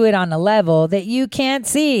got to do it on a level that you can't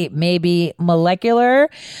see, maybe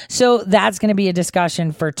molecular. So that's going to be a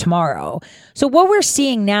discussion for tomorrow. So what we're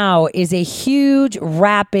seeing now is a huge,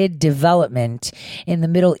 rapid development in the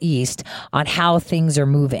Middle East on how things are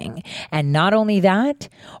moving. And not only that,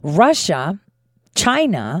 Russia,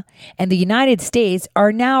 China, and the United States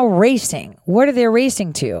are now racing. What are they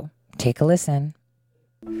racing to? Take a listen.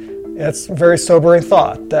 It's a very sobering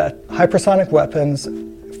thought that hypersonic weapons,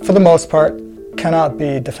 for the most part, cannot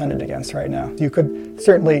be defended against right now. You could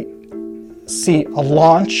certainly see a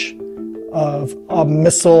launch of a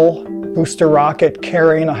missile booster rocket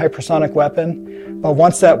carrying a hypersonic weapon, but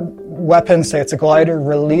once that weapon, say it's a glider,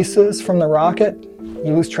 releases from the rocket,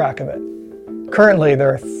 you lose track of it. Currently,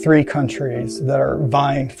 there are 3 countries that are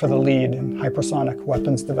vying for the lead in hypersonic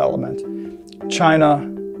weapons development: China,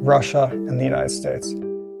 Russia, and the United States.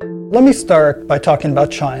 Let me start by talking about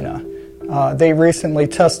China. They recently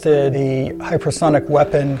tested a hypersonic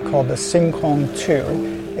weapon called the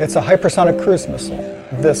Xingkong-2. It's a hypersonic cruise missile.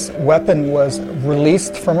 This weapon was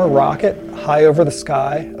released from a rocket high over the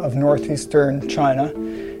sky of northeastern China.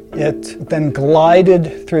 It then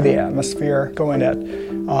glided through the atmosphere, going at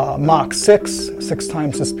Mach 6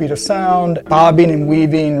 times the speed of sound, bobbing and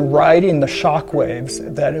weaving, riding the shock waves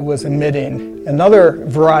that it was emitting. Another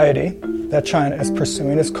variety that China is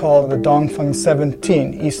pursuing is called the Dongfeng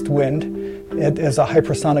 17 East Wind. It is a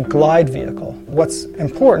hypersonic glide vehicle. What's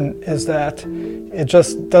important is that it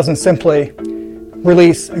just doesn't simply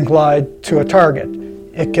release and glide to a target.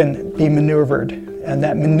 It can be maneuvered, and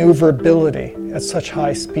that maneuverability at such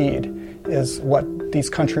high speed is what these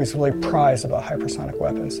countries really prize about hypersonic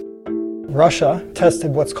weapons. Russia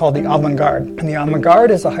tested what's called the Avangard, and the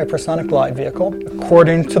Avangard is a hypersonic glide vehicle.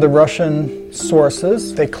 According to the Russian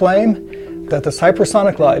sources, they claim that this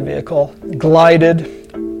hypersonic glide vehicle glided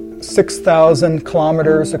 6,000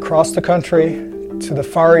 kilometers across the country to the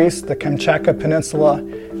Far East, the Kamchatka Peninsula,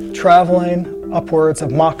 traveling upwards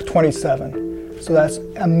of Mach 27. So that's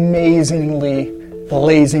amazingly,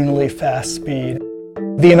 blazingly fast speed.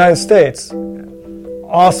 The United States,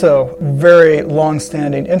 also very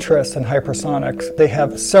long-standing interest in hypersonics. They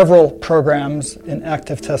have several programs in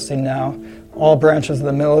active testing now. All branches of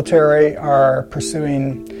the military are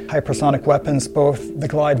pursuing hypersonic weapons, both the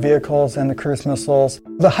glide vehicles and the cruise missiles.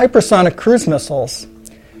 The hypersonic cruise missiles,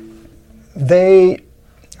 they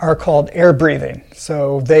are called air-breathing,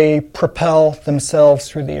 so they propel themselves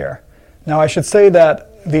through the air. Now, I should say that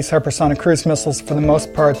these hypersonic cruise missiles, for the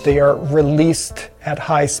most part, they are released at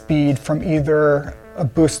high speed from either a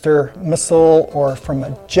booster missile or from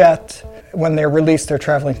a jet. When they're released, they're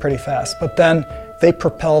traveling pretty fast, but then they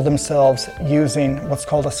propel themselves using what's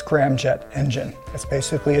called a scramjet engine. It's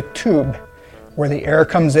basically a tube where the air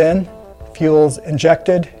comes in, fuel's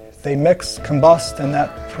injected, they mix, combust, and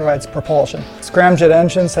that provides propulsion. Scramjet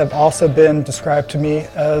engines have also been described to me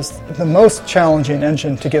as the most challenging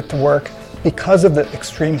engine to get to work because of the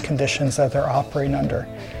extreme conditions that they're operating under.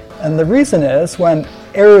 And the reason is when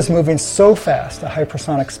air is moving so fast at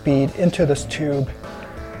hypersonic speed into this tube,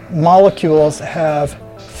 molecules have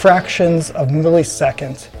fractions of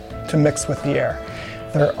milliseconds to mix with the air.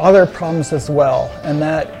 There are other problems as well, and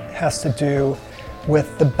that has to do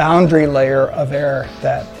with the boundary layer of air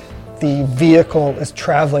that the vehicle is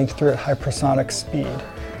traveling through at hypersonic speed.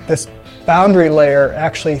 This boundary layer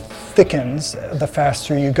actually thickens the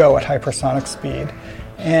faster you go at hypersonic speed.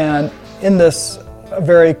 And in this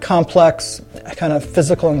very complex kind of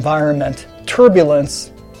physical environment,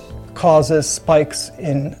 turbulence causes spikes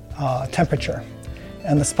in temperature.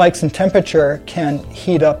 And the spikes in temperature can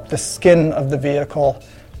heat up the skin of the vehicle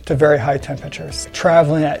to very high temperatures.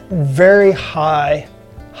 Traveling at very high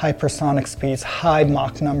hypersonic speeds, high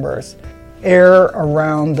Mach numbers, air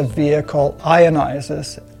around the vehicle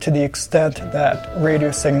ionizes to the extent that radio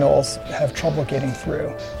signals have trouble getting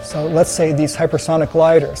through. So let's say these hypersonic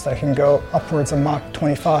gliders that can go upwards of Mach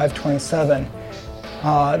 25, 27,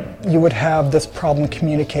 you would have this problem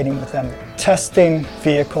communicating with them. Testing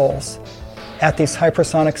vehicles at these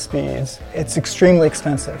hypersonic speeds, it's extremely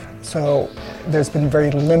expensive. So there's been very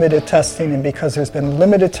limited testing, and because there's been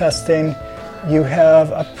limited testing, you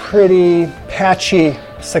have a pretty patchy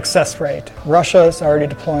success rate. Russia is already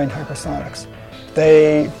deploying hypersonics.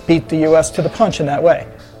 They beat the US to the punch in that way.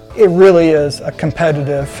 It really is a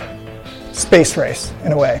competitive space race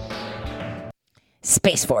in a way.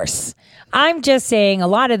 Space Force. I'm just saying a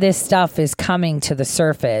lot of this stuff is coming to the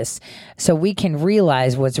surface so we can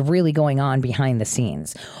realize what's really going on behind the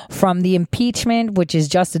scenes. From the impeachment, which is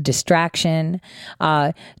just a distraction,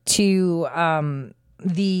 to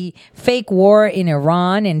the fake war in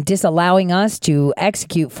Iran and disallowing us to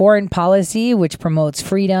execute foreign policy, which promotes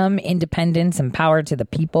freedom, independence, and power to the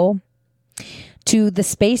people, to the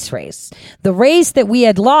space race. The race that we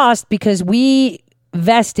had lost because we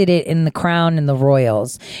vested it in the crown and the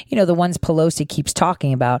royals. You know, the ones Pelosi keeps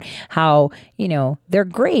talking about, how, you know, they're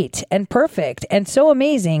great and perfect and so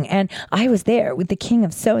amazing. And I was there with the king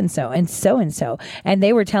of so-and-so and so-and-so. And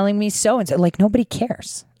they were telling me so-and-so. Like, nobody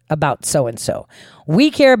cares about so-and-so.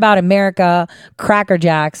 We care about America, Cracker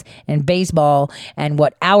Jacks, and baseball and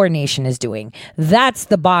what our nation is doing. That's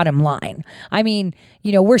the bottom line. I mean,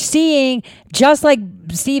 you know, we're seeing, just like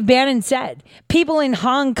Steve Bannon said, people in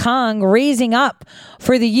Hong Kong raising up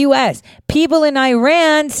for the U.S. People in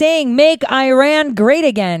Iran saying, make Iran great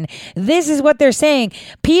again. This is what they're saying.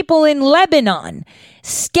 People in Lebanon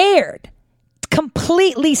scared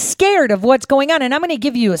completely scared of what's going on. And I'm going to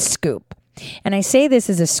give you a scoop. And I say this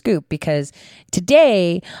as a scoop because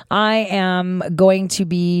today I am going to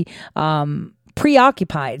be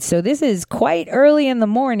preoccupied. So this is quite early in the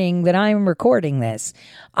morning that I'm recording this.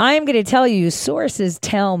 I'm going to tell you, sources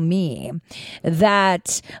tell me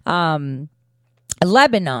that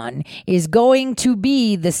Lebanon is going to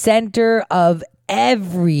be the center of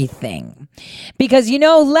everything. Because,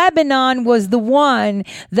 Lebanon was the one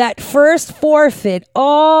that first forfeit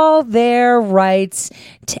all their rights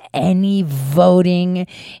to any voting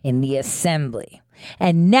in the assembly.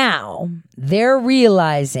 And now they're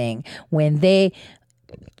realizing when they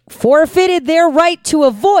forfeited their right to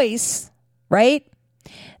a voice, right,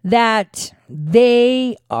 that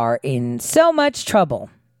they are in so much trouble,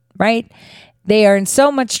 right? They are in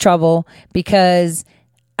so much trouble because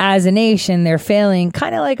as a nation, they're failing,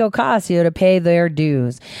 kind of like Ocasio, to pay their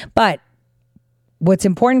dues. But what's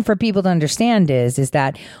important for people to understand is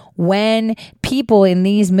that when people in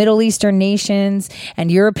these Middle Eastern nations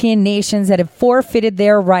and European nations that have forfeited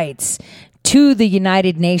their rights to the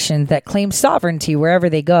United Nations that claim sovereignty wherever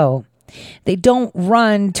they go, they don't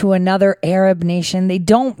run to another Arab nation. They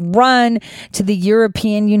don't run to the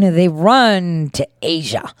European Union. They run to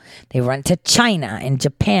Asia. They run to China and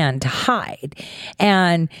Japan to hide.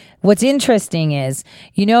 And what's interesting is,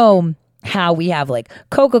 how we have like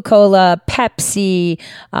Coca-Cola, Pepsi,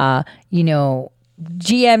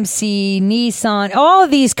 GMC, Nissan, all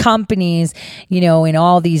of these companies, in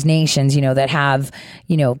all these nations, that have,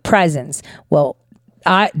 presence. Well,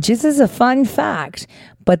 just as a fun fact,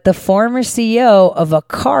 but the former CEO of a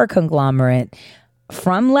car conglomerate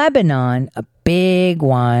from Lebanon, a big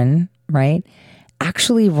one, right,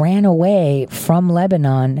 actually ran away from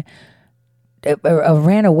Lebanon,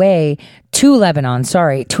 ran away to Lebanon,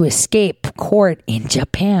 to escape court in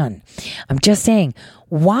Japan. I'm just saying,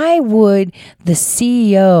 why would the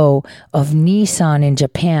CEO of Nissan in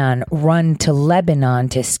Japan run to Lebanon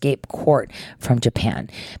to escape court from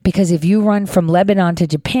Japan? Because if you run from Lebanon to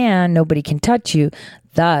Japan, nobody can touch you.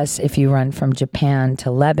 Thus, if you run from Japan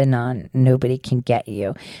to Lebanon, nobody can get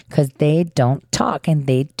you because they don't talk and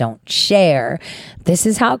they don't share. This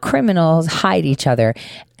is how criminals hide each other.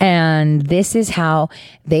 And this is how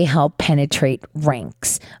they help penetrate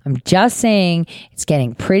ranks. I'm just saying it's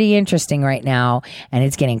getting pretty interesting right now, and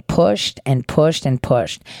it's getting pushed and pushed and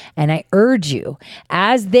pushed. And I urge you,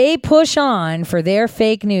 as they push on for their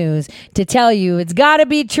fake news, to tell you it's got to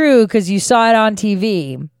be true because you saw it on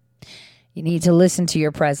TV. You need to listen to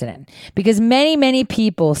your president, because many, many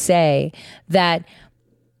people say that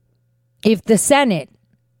if the Senate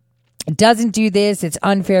doesn't do this, it's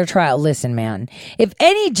unfair trial. Listen, man, if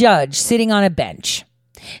any judge sitting on a bench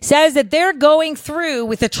says that they're going through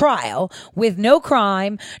with a trial with no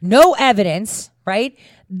crime, no evidence, right?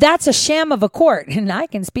 That's a sham of a court. And I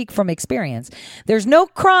can speak from experience. There's no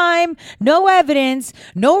crime, no evidence,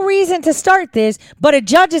 no reason to start this, but a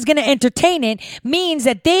judge is going to entertain it, means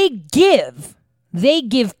that they give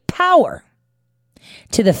power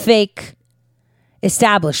to the fake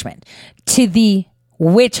establishment, to the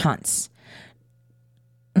witch hunts.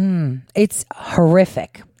 It's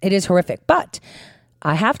horrific. It is horrific. But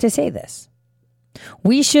I have to say this.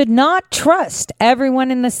 We should not trust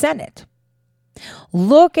everyone in the Senate.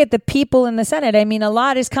 Look at the people in the Senate. I mean, a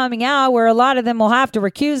lot is coming out where a lot of them will have to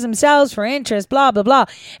recuse themselves for interest, blah, blah, blah.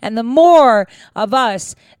 And the more of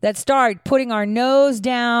us that start putting our nose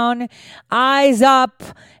down, eyes up,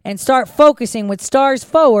 and start focusing with stars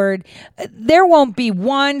forward, there won't be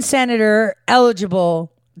one senator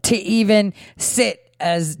eligible to even sit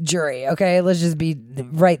as jury. Okay, let's just be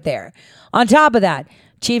right there. On top of that,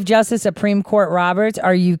 Chief Justice Supreme Court Roberts,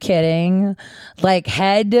 are you kidding? Like,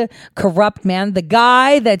 head corrupt man, the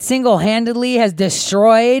guy that single-handedly has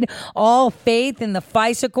destroyed all faith in the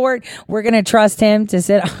FISA court, we're going to trust him to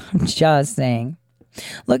sit? I'm just saying.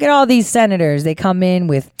 Look at all these senators. They come in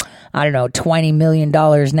with, I don't know, $20 million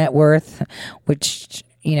net worth, which,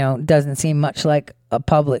 doesn't seem much like a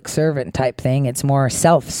public servant type thing. It's more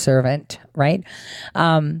self-servant, right?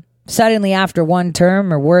 Suddenly after one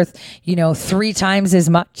term are worth, 3 times as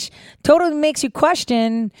much. Totally makes you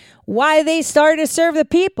question why they started to serve the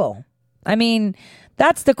people. I mean,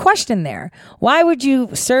 that's the question there. Why would you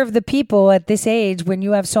serve the people at this age when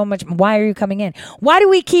you have so much? Why are you coming in? Why do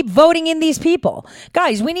we keep voting in these people?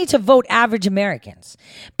 Guys, we need to vote average Americans.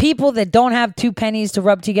 People that don't have 2 pennies to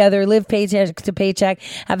rub together, live paycheck to paycheck,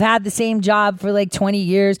 have had the same job for like 20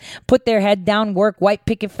 years, put their head down, work, white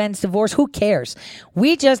picket fence, divorce. Who cares?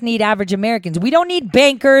 We just need average Americans. We don't need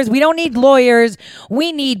bankers. We don't need lawyers.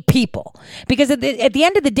 We need people. Because at the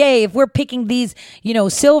end of the day, if we're picking these,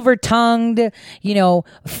 silver-tongued,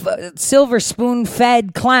 silver spoon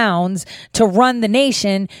fed clowns to run the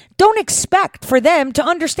nation, don't expect for them to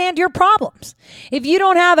understand your problems. If you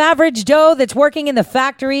don't have average Joe that's working in the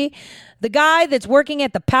factory, the guy that's working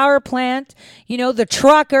at the power plant, the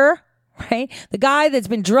trucker, right? The guy that's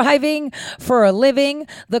been driving for a living,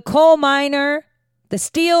 the coal miner, the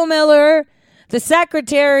steel miller, the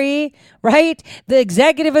secretary, right? The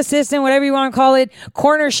executive assistant, whatever you want to call it,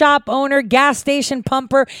 corner shop owner, gas station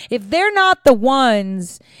pumper. If they're not the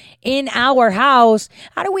ones in our house,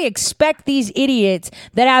 how do we expect these idiots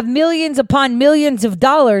that have millions upon millions of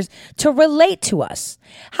dollars to relate to us?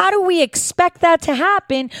 How do we expect that to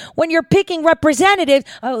happen when you're picking representatives?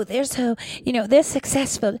 Oh, they're so, they're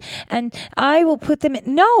successful and I will put them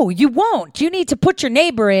in. No, you won't. You need to put your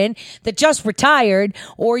neighbor in that just retired,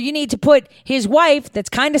 or you need to put his wife that's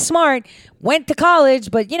kind of smart, went to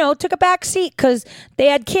college, but, took a back seat because they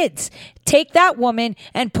had kids. Take that woman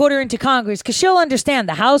and put her into Congress, because she'll understand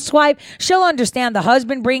the housewife. She'll understand the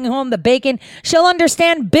husband bringing home the bacon. She'll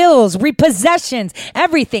understand bills, repossessions,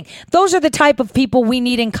 everything. Those are the type of people we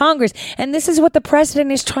need in Congress. And this is what the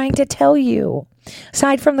president is trying to tell you.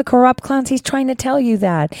 Aside from the corrupt clowns, he's trying to tell you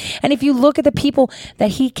that. And if you look at the people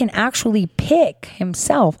that he can actually pick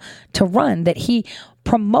himself to run, that he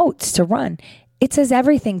promotes to run, it says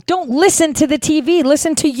everything. Don't listen to the TV.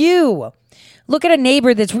 Listen to you. Look at a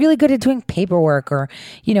neighbor that's really good at doing paperwork, or,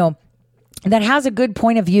 that has a good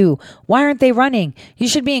point of view. Why aren't they running? You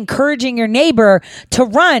should be encouraging your neighbor to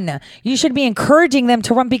run. You should be encouraging them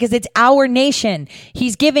to run, because it's our nation.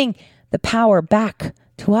 He's giving the power back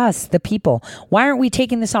to us, the people. Why aren't we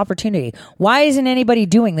taking this opportunity? Why isn't anybody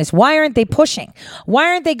doing this? Why aren't they pushing? Why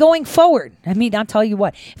aren't they going forward? I mean, I'll tell you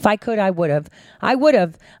what, if I could, I would have.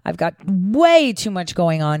 I've got way too much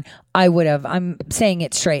going on. I would have. I'm saying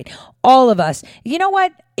it straight. All of us. You know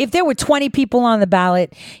what? If there were 20 people on the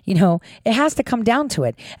ballot, it has to come down to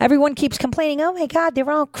it. Everyone keeps complaining, oh my God, they're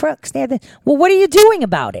all crooks. Well, what are you doing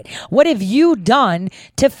about it? What have you done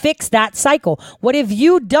to fix that cycle? What have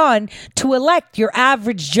you done to elect your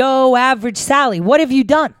average Joe, average Sally? What have you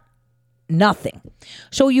done? Nothing.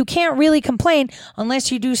 So you can't really complain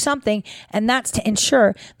unless you do something, and that's to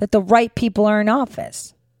ensure that the right people are in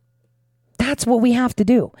office. That's what we have to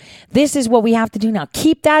do. This is what we have to do now.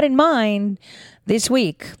 Keep that in mind this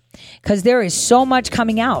week, because there is so much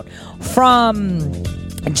coming out, from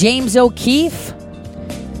James O'Keefe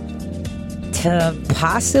to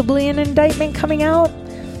possibly an indictment coming out.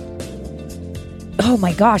 Oh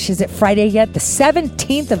my gosh, is it Friday yet? The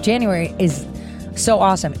 17th of January is so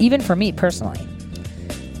awesome, even for me personally.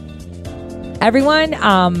 Everyone,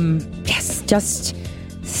 yes, just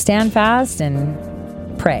stand fast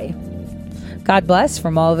and pray. God bless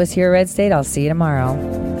from all of us here at Red State. I'll see you tomorrow.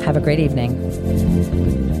 Have a great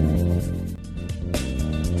evening.